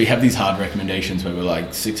one because we have these hard recommendations where we're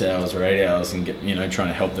like 6 hours or 8 hours and trying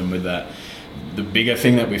to help them with that. The bigger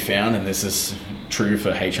thing that we found, and this is true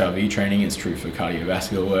for HRV training, it's true for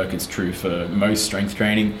cardiovascular work, it's true for most strength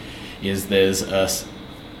training, is there's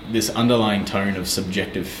this underlying tone of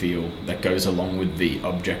subjective feel that goes along with the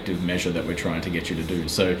objective measure that we're trying to get you to do.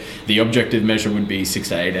 So the objective measure would be 6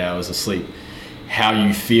 to 8 hours of sleep. How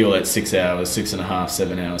you feel at 6 hours, 6.5,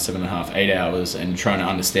 7 hours, 7.5, 8 hours, and trying to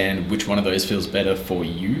understand which one of those feels better for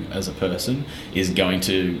you as a person is going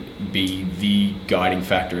to be the guiding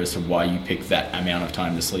factor as to why you pick that amount of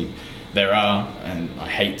time to sleep. There are, and I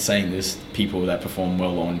hate saying this, people that perform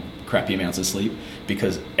well on crappy amounts of sleep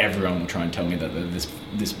because everyone will try and tell me that they're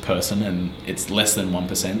this person and it's less than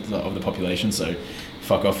 1% of the population, so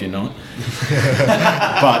fuck off, you're not.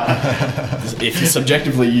 But if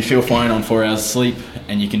subjectively you feel fine on 4 hours of sleep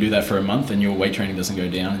and you can do that for a month and your weight training doesn't go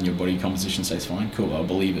down and your body composition stays fine, cool, I'll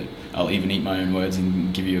believe it. I'll even eat my own words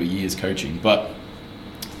and give you a year's coaching, but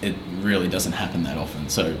it really doesn't happen that often.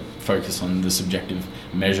 So focus on the subjective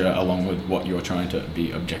measure along with what you're trying to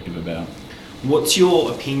be objective about. What's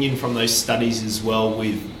your opinion from those studies as well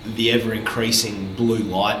with the ever-increasing blue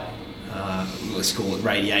light, let's call it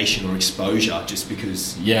radiation or exposure, just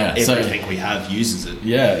because everything we have uses it?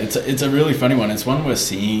 Yeah, it's a really funny one. It's one we're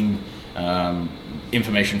seeing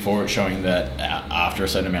information for it showing that after a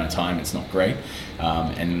certain amount of time it's not great.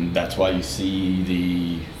 And that's why you see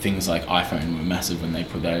the things like iPhone were massive when they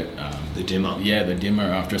put out the dimmer. Yeah, the dimmer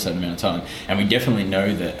after a certain amount of time. And we definitely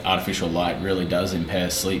know that artificial light really does impair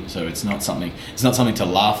sleep. So it's not something to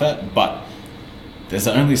laugh at, but there's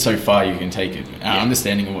only so far you can take it. Our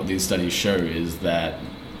understanding of what these studies show is that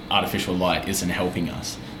artificial light isn't helping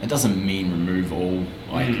us. It doesn't mean remove all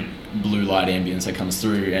blue light ambience that comes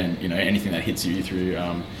through and anything that hits you through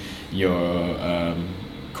your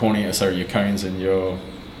cornea, your cones and your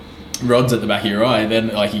rods at the back of your eye. Then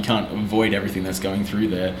you can't avoid everything that's going through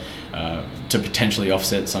there to potentially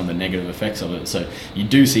offset some of the negative effects of it. So you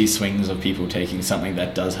do see swings of people taking something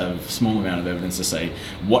that does have a small amount of evidence to say,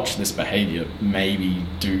 watch this behavior, maybe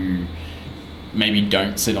do maybe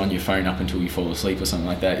don't sit on your phone up until you fall asleep or something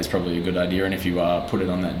like that is probably a good idea. And if you are, put it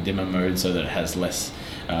on that dimmer mode so that it has less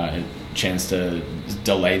chance to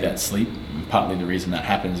delay that sleep. Partly the reason that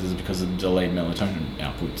happens is because of delayed melatonin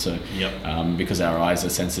output. So because our eyes are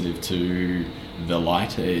sensitive to the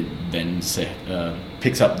light, it then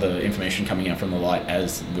picks up the information coming out from the light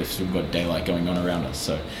as we've still got daylight going on around us.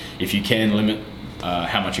 So if you can limit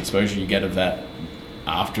how much exposure you get of that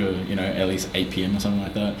after, at least 8 p.m. or something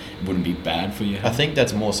like that, it wouldn't be bad for you. I think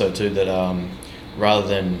that's more so too that rather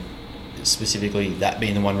than specifically that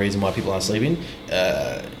being the one reason why people aren't sleeping,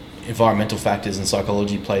 environmental factors and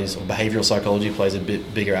behavioral psychology plays a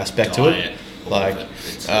bit bigger aspect to it. Like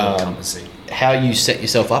how you set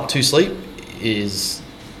yourself up to sleep is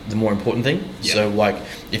the more important thing. Yep. So like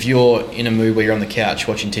if you're in a mood where you're on the couch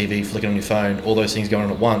watching TV, flicking on your phone, all those things going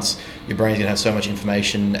on at once, your brain's going to have so much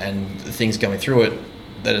information and things going through it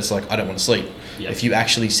that it's like, I don't want to sleep. Yep. If you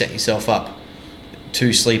actually set yourself up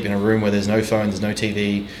to sleep in a room where there's no phone, there's no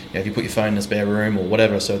TV, if you put your phone in a spare room or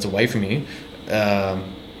whatever so it's away from you,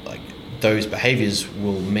 those behaviours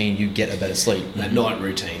will mean you get a better sleep. That night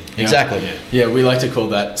routine. Exactly. Yeah, we like to call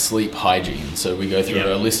that sleep hygiene. So we go through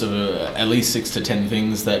a list of at least 6 to 10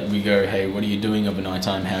 things that we go, hey, what are you doing over night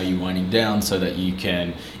time? How are you winding down so that you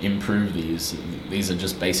can improve these? These are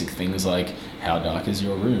just basic things like how dark is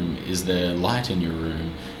your room? Is there light in your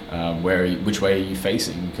room? Which way are you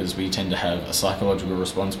facing? Because we tend to have a psychological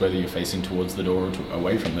response whether you're facing towards the door or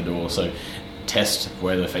away from the door. So test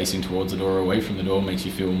whether facing towards the door or away from the door makes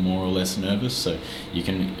you feel more or less nervous, so you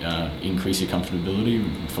can increase your comfortability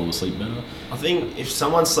and fall asleep better. I think if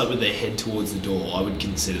someone slept with their head towards the door, I would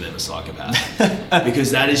consider them a psychopath.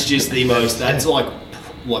 Because that is just the most, that's like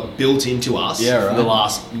built into us for the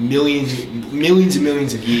last millions and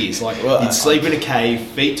millions of years. Like, you'd sleep in a cave,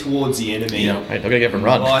 feet towards the enemy. Yeah. Hey, I'm going to get up and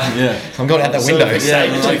run. I'm going out that window.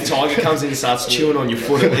 If a tiger comes in and starts chewing on your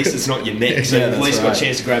foot, at least it's not your neck. So you've at least got a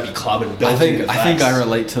chance to grab your club and belt in the face. I think I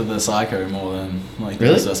relate to the psycho more than like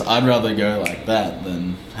this. I'd rather go like that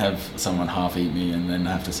than have someone half eat me and then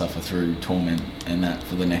have to suffer through torment and that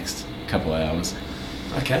for the next couple of hours.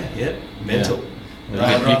 Okay, mental. Yeah.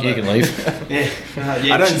 You can leave.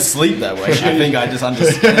 I don't sleep that way. I think I just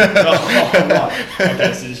understand. Right.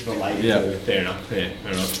 Okay, so just relate. Yeah. Fair enough. Fair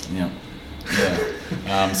enough.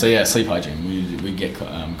 Yeah. Sleep hygiene. We get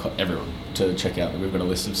everyone to check out. We've got a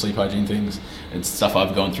list of sleep hygiene things. It's stuff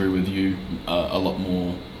I've gone through with you a lot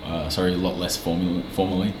less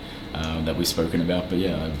formally. That we've spoken about. But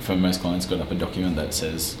yeah, for most clients, got up a document that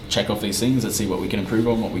says check off these things. Let's see what we can improve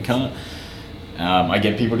on, what we can't. I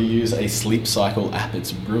get people to use a sleep cycle app.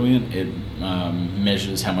 It's brilliant. It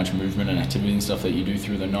measures how much movement and activity and stuff that you do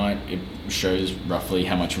through the night. It shows roughly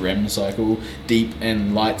how much REM cycle, deep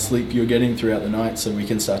and light sleep you're getting throughout the night, so we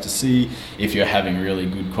can start to see if you're having really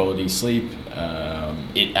good quality sleep.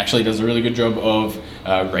 It actually does a really good job of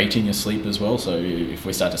rating your sleep as well, so if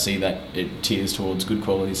we start to see that it tiers towards good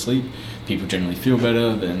quality sleep, people generally feel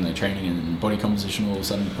better, then their training and body composition all of a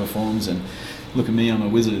sudden performs, and look at me, I'm a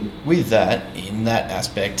wizard. With that, in that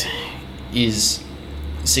aspect, is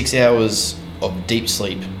 6 hours of deep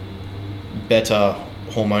sleep better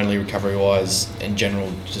hormonally, recovery-wise, and general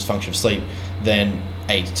just function of sleep than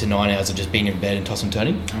 8 to 9 hours of just being in bed and tossing and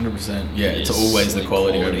turning? 100%. Yeah, it's always the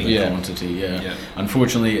quality over the quantity. Yeah.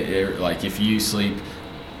 Unfortunately, if you sleep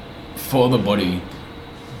for the body,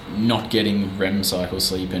 not getting REM cycle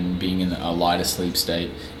sleep and being in a lighter sleep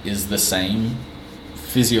state is the same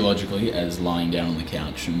physiologically as lying down on the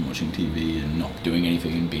couch and watching TV and not doing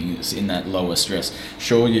anything and being in that lower stress.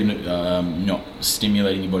 Sure, you're not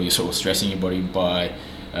stimulating your body or stressing your body by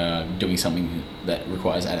doing something that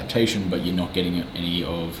requires adaptation, but you're not getting any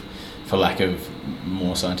of, for lack of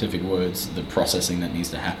more scientific words, the processing that needs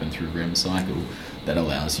to happen through REM cycle that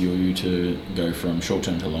allows you to go from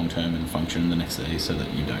short-term to long-term and function the next day so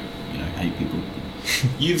that you don't, hate people.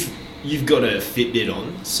 You've got a Fitbit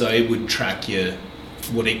on, so it would track your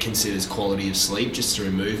what it considers quality of sleep just through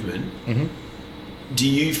movement. Mm-hmm. Do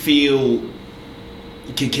you feel?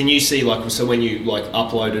 Can you see so when you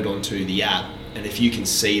upload it onto the app, and if you can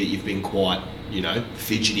see that you've been quite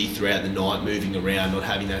fidgety throughout the night, moving around, not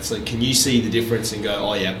having that sleep, can you see the difference and go,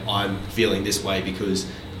 oh yeah, I'm feeling this way because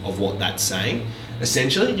of what that's saying?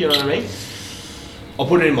 Essentially, do you know what I mean? I'll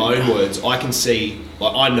put it in my own words. I can see,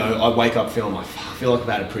 I know, I wake up feeling I feel like I've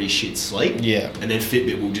had a pretty shit sleep. Yeah. And then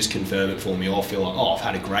Fitbit will just confirm it for me. I'll feel like, I've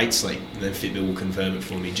had a great sleep. And then Fitbit will confirm it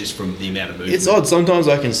for me just from the amount of movement. It's odd. Sometimes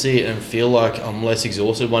I can see it and feel like I'm less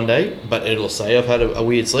exhausted one day, but it'll say I've had a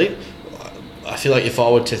weird sleep. I feel like if I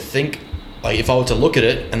were to think, if I were to look at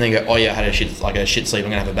it and then go, oh yeah, I had a shit sleep, I'm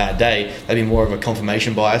going to have a bad day, that'd be more of a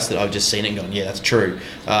confirmation bias that I've just seen it and gone, yeah, that's true.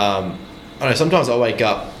 don't know, sometimes I wake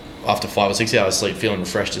up after 5 or 6 hours sleep feeling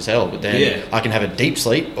refreshed as hell, but then I can have a deep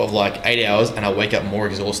sleep of like 8 hours and I wake up more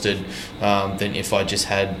exhausted than if I just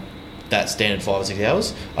had that standard 5 or 6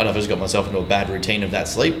 hours. I don't know if I just got myself into a bad routine of that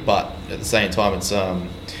sleep, but at the same time,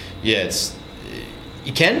 it's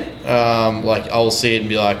you can like I'll see it and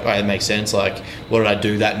be like, oh, it makes sense. Like, what did I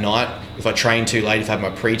do that night? If I trained too late, if I had my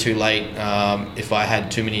pre too late, if I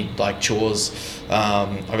had too many like chores,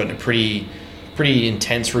 I've got a pretty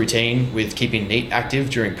intense routine with keeping NEAT active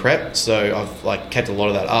during prep. So I've like kept a lot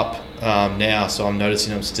of that up now. So I'm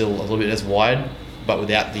noticing I'm still a little bit as wired, but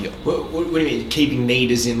without the. What do you mean keeping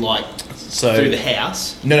NEAT as in like through the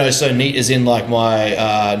house? No. So NEAT is in like my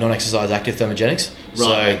non-exercise active thermogenics. Right.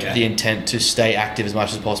 So okay. The intent to stay active as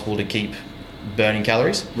much as possible to keep burning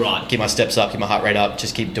calories. Right. Keep my steps up, keep my heart rate up,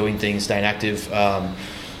 just keep doing things, staying active. I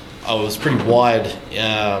was pretty wired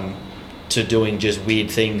to doing just weird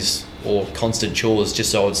things or constant chores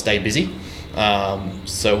just so I would stay busy.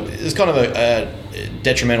 So it's kind of a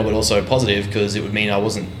detrimental but also positive, because it would mean I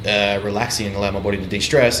wasn't relaxing and allow my body to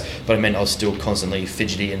de-stress, but it meant I was still constantly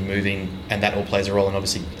fidgety and moving, and that all plays a role in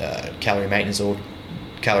obviously calorie maintenance or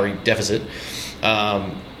calorie deficit.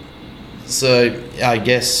 So I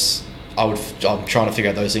guess I'm trying to figure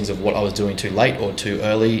out those things of what I was doing too late or too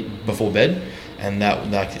early before bed, and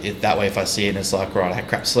that way if I see it and it's like, right, I had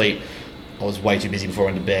crap sleep, I was way too busy before I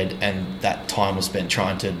went to bed, and that time was spent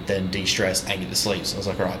trying to then de-stress and get to sleep. So I was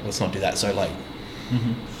like, all right, let's not do that so late.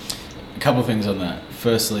 Mm-hmm. A couple of things on that.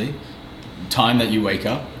 Firstly, time that you wake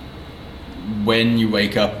up. When you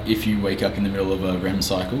wake up, if you wake up in the middle of a REM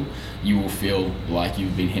cycle, you will feel like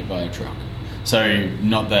you've been hit by a truck. So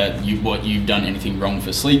not that you've done anything wrong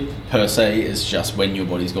for sleep per se, it's just when your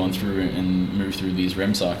body's gone through and moved through these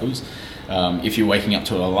REM cycles. If you're waking up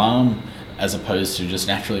to an alarm, as opposed to just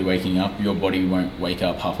naturally waking up, your body won't wake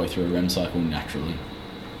up halfway through a REM cycle naturally.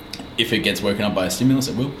 If it gets woken up by a stimulus,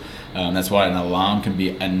 it will. That's why an alarm can be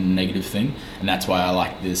a negative thing, and that's why I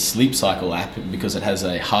like this sleep cycle app, because it has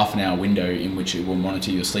a half an hour window in which it will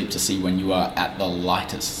monitor your sleep to see when you are at the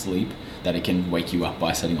lightest sleep, that it can wake you up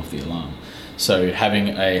by setting off the alarm. So having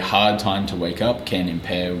a hard time to wake up can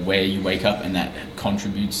impair where you wake up, and that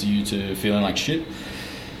contributes to you to feeling like shit.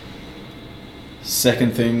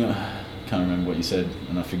 Second thing, can't remember what you said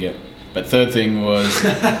and I forget. But third thing was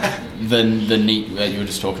the NEAT that you were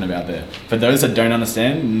just talking about there. For those that don't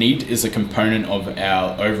understand, NEAT is a component of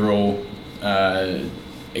our overall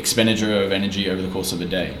expenditure of energy over the course of a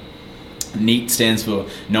day. NEAT stands for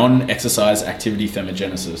non-exercise activity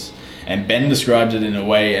thermogenesis. And Ben described it in a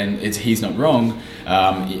way, and he's not wrong,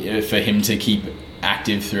 for him to keep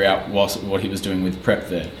active throughout what he was doing with prep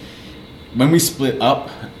there. When we split up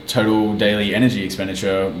total daily energy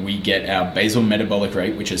expenditure, we get our basal metabolic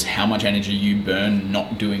rate, which is how much energy you burn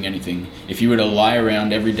not doing anything. If you were to lie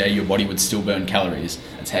around every day, your body would still burn calories.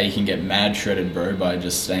 That's how you can get mad shredded, bro, by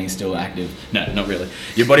just staying still active. No, not really.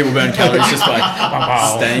 Your body will burn calories just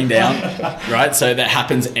by staying down, right? So that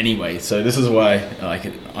happens anyway. So this is why, like,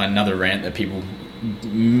 another rant that people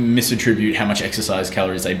misattribute how much exercise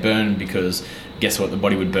calories they burn, because guess what, the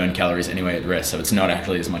body would burn calories anyway at rest, so it's not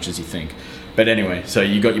actually as much as you think. But anyway, so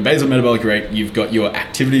you've got your basal metabolic rate, you've got your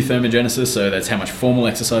activity thermogenesis, so that's how much formal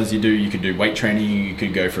exercise you do. You could do weight training, you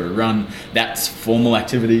could go for a run, that's formal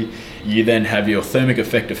activity. You then have your thermic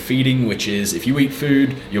effect of feeding, which is if you eat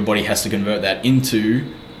food, your body has to convert that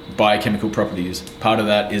into biochemical properties. Part of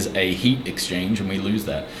that is a heat exchange, and we lose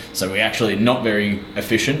that. So we're actually not very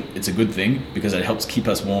efficient. It's a good thing because it helps keep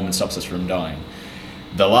us warm and stops us from dying.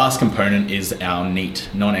 The last component is our NEAT,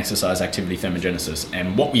 non-exercise activity thermogenesis.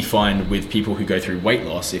 And what we find with people who go through weight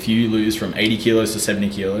loss, if you lose from 80 kilos to 70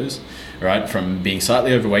 kilos, right, from being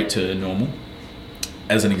slightly overweight to normal,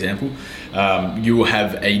 as an example, you will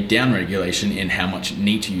have a downregulation in how much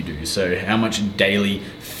NEAT you do. So how much daily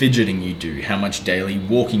fidgeting you do, how much daily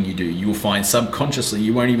walking you do. You'll find subconsciously,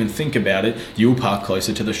 you won't even think about it, you'll park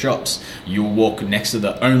closer to the shops. You'll walk next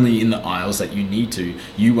to only in the aisles that you need to.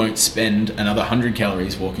 You won't spend another 100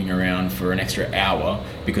 calories walking around for an extra hour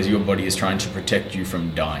because your body is trying to protect you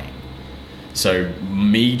from dying. So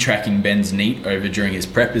me tracking Ben's NEAT over during his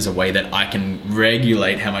prep is a way that I can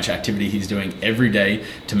regulate how much activity he's doing every day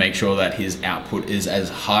to make sure that his output is as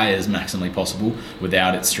high as maximally possible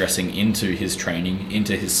without it stressing into his training,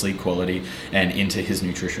 into his sleep quality, and into his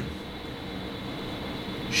nutrition.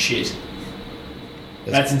 Shit.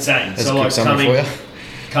 That's insane. That's so a like for you.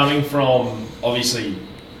 coming from, obviously,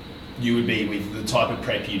 you would be with the type of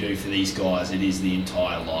prep you do for these guys, it is the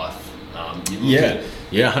entire life. Yeah,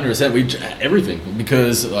 100%. Everything,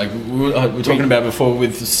 because like we were talking about before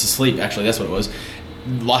with sleep. Actually, that's what it was.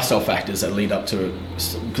 lifestyle factors that lead up to it,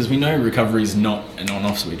 because we know recovery is not an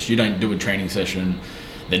on-off switch. You don't do a training session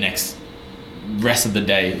the next rest of the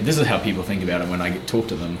day. This is how people think about it when I talk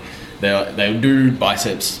to them. They'll do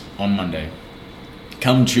biceps on Monday.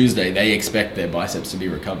 Come Tuesday, they expect their biceps to be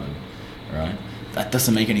recovered, right? That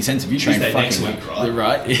doesn't make any sense. If you train fucking week,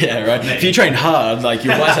 right? Yeah, right. If you train hard, like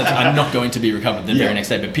your biceps are not going to be recovered the very next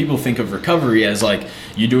day. But people think of recovery as like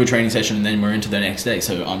you do a training session and then we're into the next day,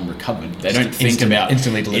 so I'm recovered. They don't think about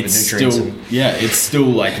instantly delivered nutrients. It's still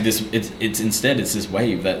like this. It's instead it's this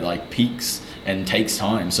wave that like peaks and takes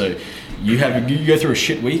time. So you go through a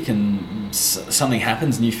shit week and something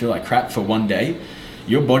happens and you feel like crap for one day.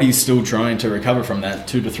 Your body's still trying to recover from that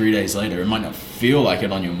 2 to 3 days later. It might not feel like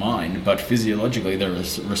it on your mind, but physiologically there are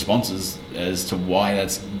responses as to why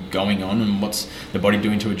that's going on and what's the body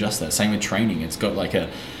doing to adjust that. Same with training. It's got like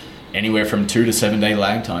anywhere from 2 to 7 day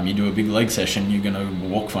lag time. You do a big leg session, you're going to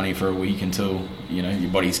walk funny for a week until your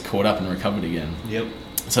body's caught up and recovered again. Yep.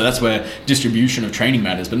 So that's where distribution of training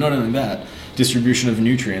matters. But not only that, distribution of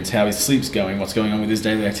nutrients, how his sleep's going, what's going on with his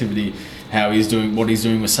daily activity, how he's doing, what he's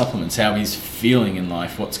doing with supplements, how he's feeling in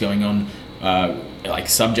life, what's going on, like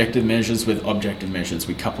subjective measures with objective measures.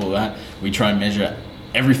 We couple that. We try and measure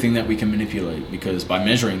everything that we can manipulate, because by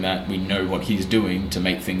measuring that, we know what he's doing to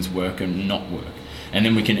make things work and not work. And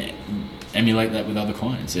then we can emulate that with other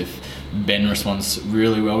clients. If Ben responds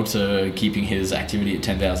really well to keeping his activity at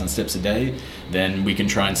 10,000 steps a day, then we can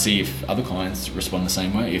try and see if other clients respond the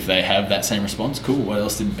same way. If they have that same response, cool. What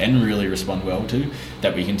else did Ben really respond well to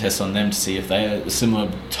that we can test on them to see if they are a similar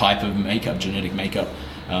type of makeup, genetic makeup,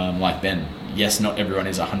 like Ben? Yes, not everyone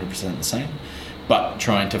is 100% the same, but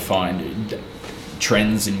trying to find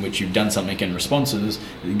trends in which you've done something and responses,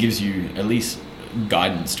 it gives you at least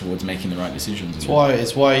guidance towards making the right decisions.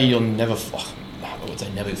 It's why you'll never, I would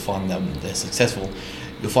say never find them they're successful.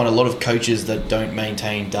 You'll find a lot of coaches that don't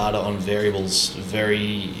maintain data on variables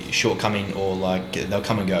very shortcoming, or like they'll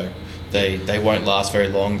come and go. They won't last very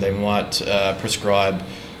long. They might prescribe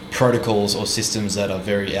protocols or systems that are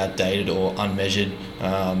very outdated or unmeasured.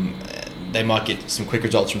 They might get some quick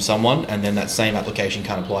results from someone, and then that same application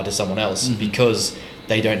can't apply to someone else because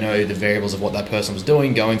they don't know the variables of what that person was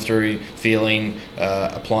doing, going through, feeling,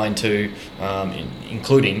 applying to,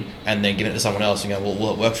 including, and then giving it to someone else and go,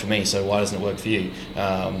 well, it worked for me, so why doesn't it work for you?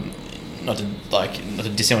 Not to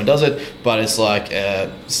diss anyone does it, but it's like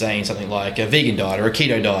saying something like a vegan diet or a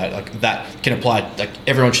keto diet, like that can apply. Like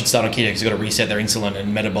everyone should start on keto because they've got to reset their insulin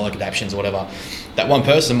and metabolic adaptations or whatever. That one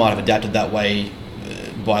person might have adapted that way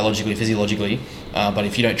biologically, physiologically, but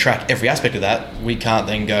if you don't track every aspect of that, we can't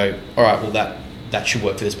then go, all right, well that should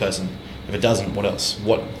work for this person. If it doesn't, what else?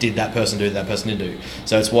 What did that person do that person didn't do?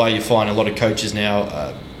 So it's why you find a lot of coaches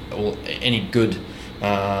now, or any good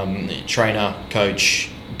trainer,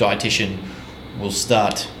 coach, dietitian will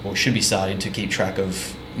start, or should be starting to keep track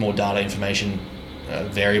of more data, information,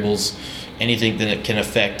 variables, anything that can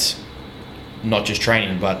affect not just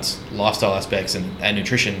training but lifestyle aspects and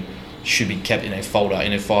nutrition should be kept in a folder,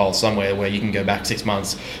 in a file somewhere where you can go back 6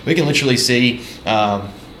 months. We can literally see,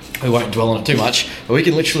 we won't dwell on it too much, but we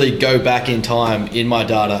can literally go back in time in my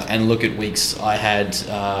data and look at weeks I had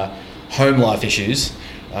home life issues,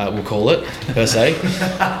 we'll call it, per se,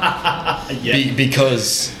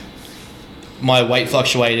 because my weight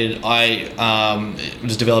fluctuated. I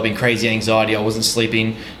was developing crazy anxiety. I wasn't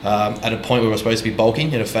sleeping. At a point where I was supposed to be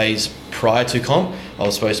bulking in a phase prior to comp, I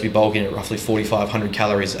was supposed to be bulking at roughly 4,500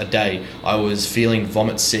 calories a day. I was feeling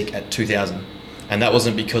vomit sick at 2,000. And that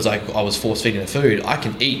wasn't because I was force-feeding the food. I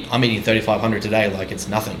can eat. I'm eating 3,500 today like it's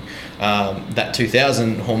nothing. That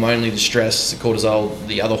 2,000, hormonally, the stress, the cortisol,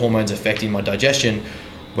 the other hormones affecting my digestion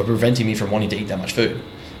were preventing me from wanting to eat that much food.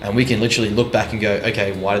 And we can literally look back and go,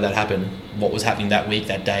 okay, why did that happen? What was happening that week,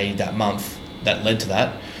 that day, that month that led to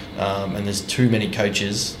that? And there's too many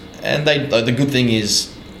coaches. And the good thing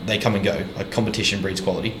is they come and go. Like, competition breeds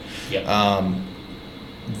quality. Yep.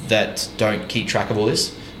 That don't keep track of all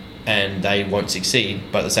this. And they won't succeed,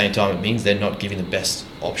 but at the same time it means they're not giving the best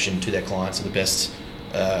option to their clients or the best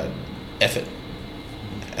effort,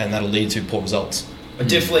 and that'll lead to poor results. I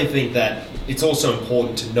definitely think that it's also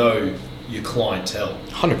important to know your clientele.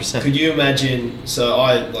 100%. Could you imagine,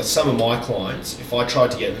 like some of my clients, if I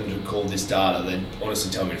tried to get them to record this data, they'd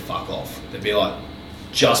honestly tell me to fuck off. They'd be like,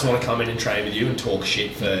 just want to come in and train with you and talk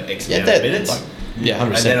shit for X amount of minutes. 100%.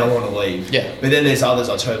 And then I want to leave. Yeah. But then there's others,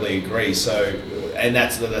 I totally agree. So, and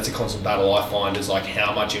that's a constant battle I find, is like,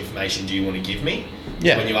 how much information do you want to give me?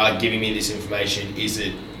 Yeah. When you are giving me this information, is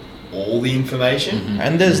it all the information? Mm-hmm.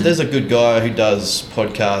 And there's a good guy who does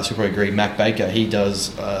podcasts, you'll probably agree, Mac Baker. He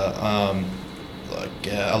does a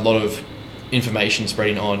lot of information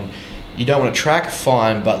spreading on you don't want to track,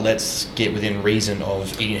 fine, but let's get within reason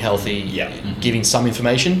of eating healthy, giving some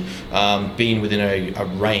information, being within a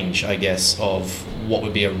range, I guess, of what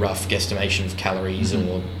would be a rough guesstimation of calories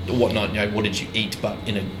or whatnot. You know, what did you eat, but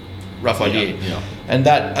in a rough idea. Yeah. And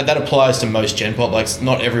that applies to most Gen Pop. Like,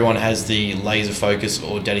 not everyone has the laser focus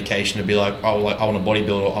or dedication to be like, oh, like, I want to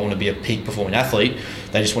bodybuild or I want to be a peak performing athlete.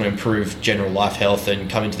 They just want to improve general life health and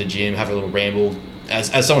come into the gym, have a little ramble.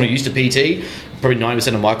 As someone who used to PT, probably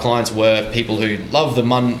 90% of my clients were people who love the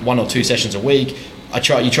one or two sessions a week. You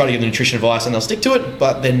try to give them nutrition advice and they'll stick to it,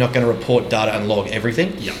 but they're not going to report data and log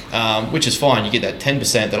everything, which is fine. You get that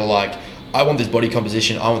 10% that are like, I want this body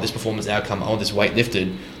composition, I want this performance outcome, I want this weight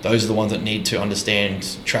lifted. Those are the ones that need to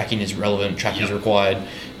understand tracking is relevant, tracking is required.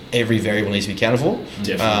 Every variable needs to be accounted for.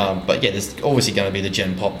 Definitely. But yeah, there's obviously going to be the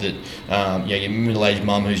Gen Pop that, your middle-aged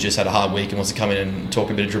mum who's just had a hard week and wants to come in and talk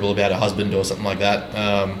a bit of dribble about her husband or something like that.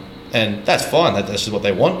 And that's fine. That's just what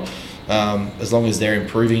they want. As long as they're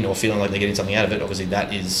improving or feeling like they're getting something out of it, obviously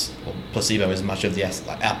that is placebo as much of the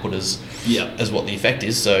output as what the effect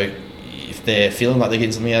is. So if they're feeling like they're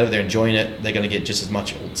getting something out of it, they're enjoying it, they're going to get just as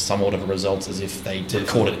much somewhat of a results as if they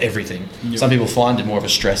recorded everything. Some people find it more of a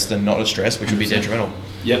stress than not a stress, which would be detrimental.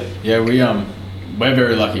 Yep. Yeah, we're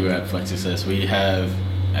very lucky at Flex Success. We have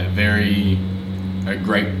a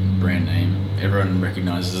great brand name. Everyone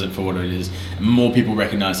recognises it for what it is. More people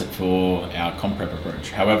recognise it for our comp prep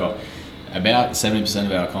approach. However, about 70%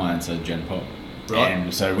 of our clients are Gen Pop. Right.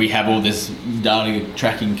 And so we have all this data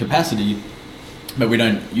tracking capacity, but we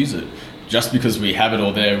don't use it. Just because we have it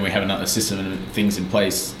all there and we have another system and things in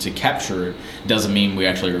place to capture it doesn't mean we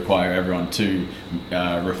actually require everyone to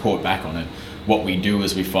report back on it. What we do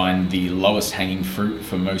is we find the lowest hanging fruit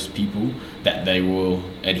for most people that they will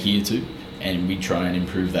adhere to, and we try and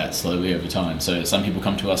improve that slowly over time. So some people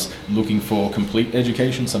come to us looking for complete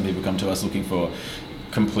education, some people come to us looking for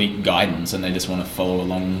complete guidance, and they just want to follow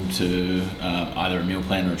along to either a meal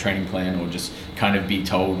plan or a training plan, or just kind of be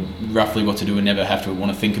told roughly what to do and never have to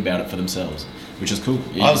want to think about it for themselves, which is cool.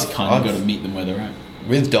 You just kind of got to meet them where they're at.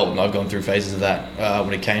 With Dalton, I've gone through phases of that.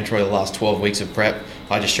 When it came to the last 12 weeks of prep,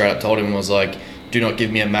 I just straight up told him, I was like, do not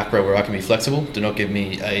give me a macro where I can be flexible. Do not give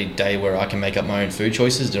me a day where I can make up my own food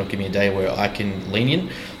choices. Do not give me a day where I can lean in.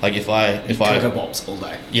 Like if I Cocoa Pops all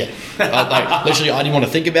day. Yeah, literally, I didn't want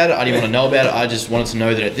to think about it. I didn't want to know about it. I just wanted to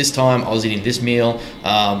know that at this time I was eating this meal.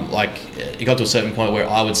 It got to a certain point where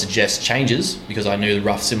I would suggest changes because I knew the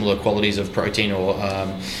rough similar qualities of protein or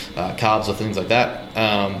carbs or things like that.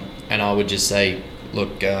 And I would just say,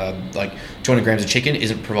 look, 200 grams of chicken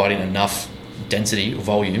isn't providing enough density or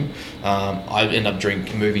volume. I ended up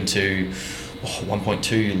moving to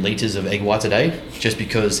 1.2 litres of egg whites a day just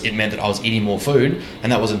because it meant that I was eating more food,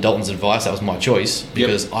 and that wasn't Dalton's advice, that was my choice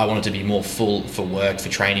because I wanted to be more full for work, for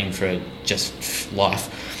training, for just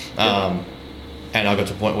life. And I got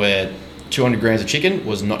to a point where 200 grams of chicken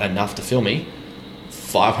was not enough to fill me.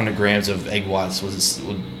 500 grams of egg whites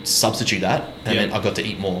would substitute that, and then I got to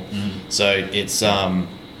eat more. So it's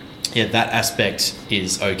that aspect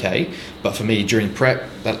is okay. But for me, during prep,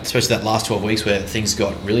 especially that last 12 weeks where things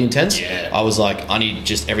got really intense, I was like, I need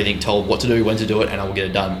just everything told what to do, when to do it, and I will get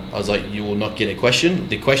it done. I was like, you will not get a question.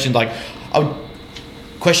 The question, I would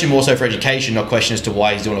question more so for education, not question as to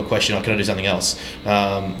why he's doing a question, or can I do something else?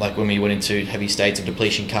 Like when we went into heavy states of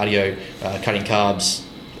depletion, cardio, cutting carbs,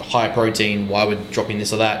 higher protein, why would dropping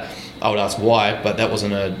this or that? I would ask why, but that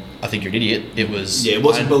wasn't I think you're an idiot. It was... Yeah, it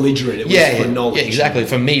wasn't belligerent. It was for knowledge. Yeah, exactly.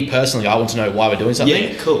 For me personally, I want to know why we're doing something.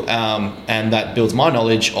 Yeah, cool. And that builds my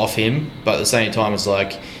knowledge off him, but at the same time, it's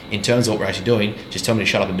like, in terms of what we're actually doing, just tell me to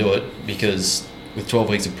shut up and do it, because with 12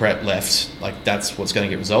 weeks of prep left, that's what's going to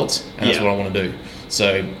get results, and that's what I want to do.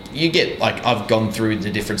 So you get, I've gone through the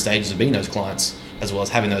different stages of being those clients, as well as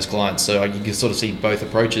having those clients, so you can sort of see both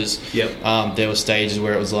approaches. There were stages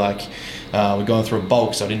where it was like, we're going through a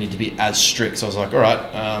bulk, so I didn't need to be as strict. So I was like, all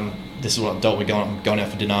right, this is what I've done. We're going out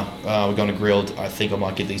for dinner. We're going to grilled. I think I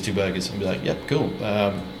might get these 2 burgers. And be like, yep, cool.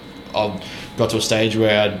 I got to a stage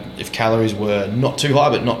where if calories were not too high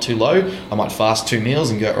but not too low, I might fast 2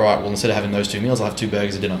 meals and go, all right, well, instead of having those 2 meals, I'll have 2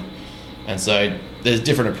 burgers at dinner. And so there's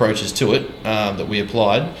different approaches to it that we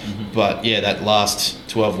applied. But yeah, that last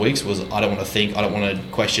 12 weeks was, I don't want to think, I don't want to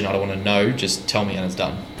question, I don't want to know, just tell me and it's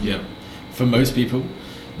done. Yeah. For most people,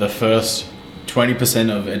 the first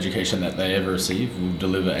 20% of education that they ever receive will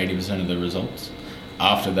deliver 80% of the results.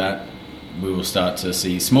 After that, we will start to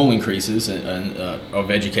see small increases of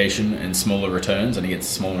education and smaller returns, and it gets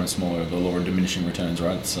smaller and smaller. The law of diminishing returns,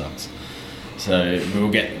 right? It sucks. So we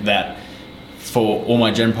will get that. For all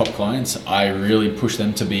my Gen Pop clients, I really push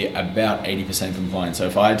them to be about 80% compliant. So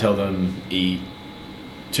if I tell them eat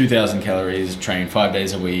 2,000 calories, train 5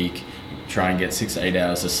 days a week, try and get 6 to 8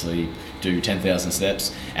 hours of sleep, do 10,000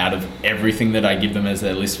 steps. Out of everything that I give them as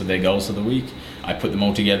their list for their goals for the week, I put them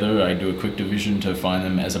all together. I do a quick division to find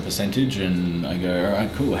them as a percentage, and I go, all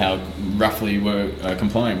right, cool, how roughly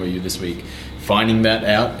compliant were you this week? Finding that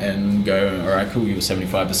out and go, all right, cool, you were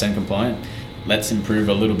 75% compliant. Let's improve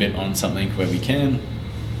a little bit on something where we can.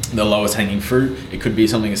 The lowest hanging fruit, it could be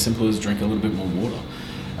something as simple as drink a little bit more water.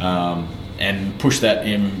 And push that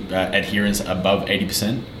in adherence above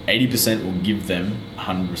 80%. 80% will give them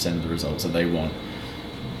 100% of the results that they want.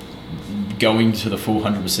 Going to the full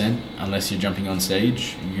 100%, unless you're jumping on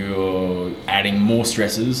stage, you're adding more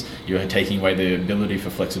stresses, you're taking away the ability for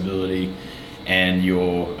flexibility, and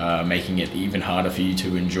you're making it even harder for you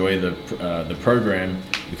to enjoy the program,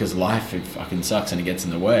 because life, it fucking sucks and it gets in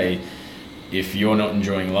the way. If you're not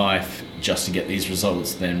enjoying life just to get these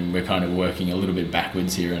results, then we're kind of working a little bit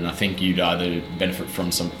backwards here, and I think you'd either benefit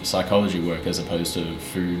from some psychology work as opposed to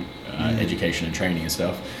food education and training and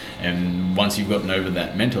stuff. And once you've gotten over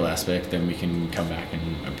that mental aspect, then we can come back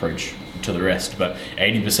and approach to the rest. But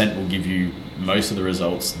 80% will give you most of the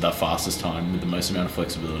results the fastest time with the most amount of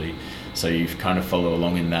flexibility. So you kind of follow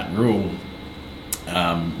along in that rule.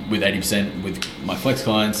 With 80%, with my flex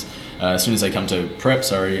clients, as soon as they come to prep,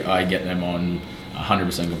 I get them on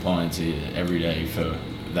 100% compliance every day for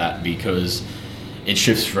that, because it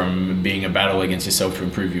shifts from being a battle against yourself to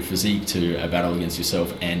improve your physique to a battle against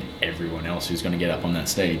yourself and everyone else who's going to get up on that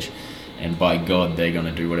stage. And by God, they're going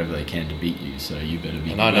to do whatever they can to beat you. So you better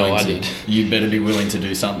be you better be willing to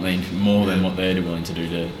do something more than what they're willing to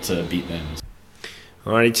do to beat them.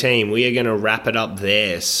 Alrighty, team, we are going to wrap it up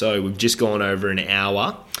there. So we've just gone over an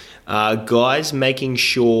hour. Guys, making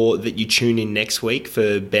sure that you tune in next week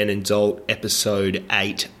for Ben and Dalt episode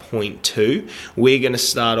 8.2. We're going to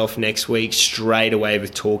start off next week straight away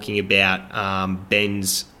with talking about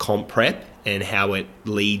Ben's comp prep and how it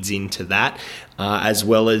leads into that, as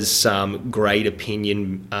well as some great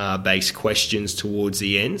opinion-based questions towards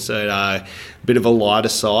the end. So a bit of a lighter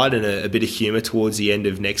side and a bit of humour towards the end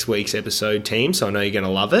of next week's episode, team. So I know you're going to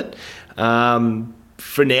love it.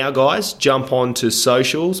 For now, guys, jump on to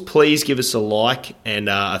socials. Please give us a like and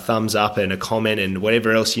a thumbs up and a comment and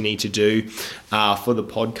whatever else you need to do for the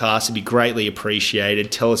podcast. It'd be greatly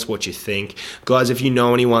appreciated. Tell us what you think. Guys, if you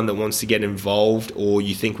know anyone that wants to get involved or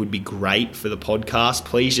you think would be great for the podcast,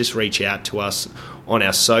 please just reach out to us on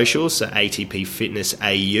our socials, so ATP Fitness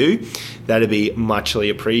AU. That'd be muchly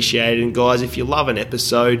appreciated. And guys, if you love an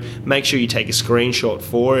episode, make sure you take a screenshot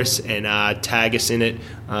for us and tag us in it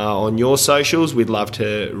on your socials. We'd love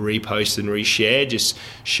to repost and reshare. Just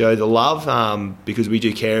show the love, because we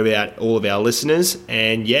do care about all of our listeners.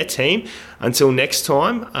 And yeah, team, until next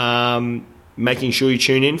time, making sure you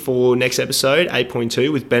tune in for next episode,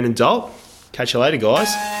 8.2 with Ben and Dalt. Catch you later,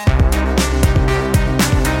 guys.